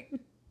sorry.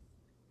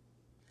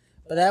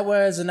 But that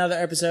was another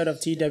episode of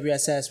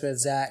TWSS with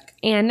Zach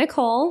and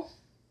Nicole.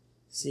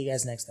 See you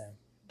guys next time.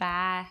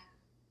 Bye.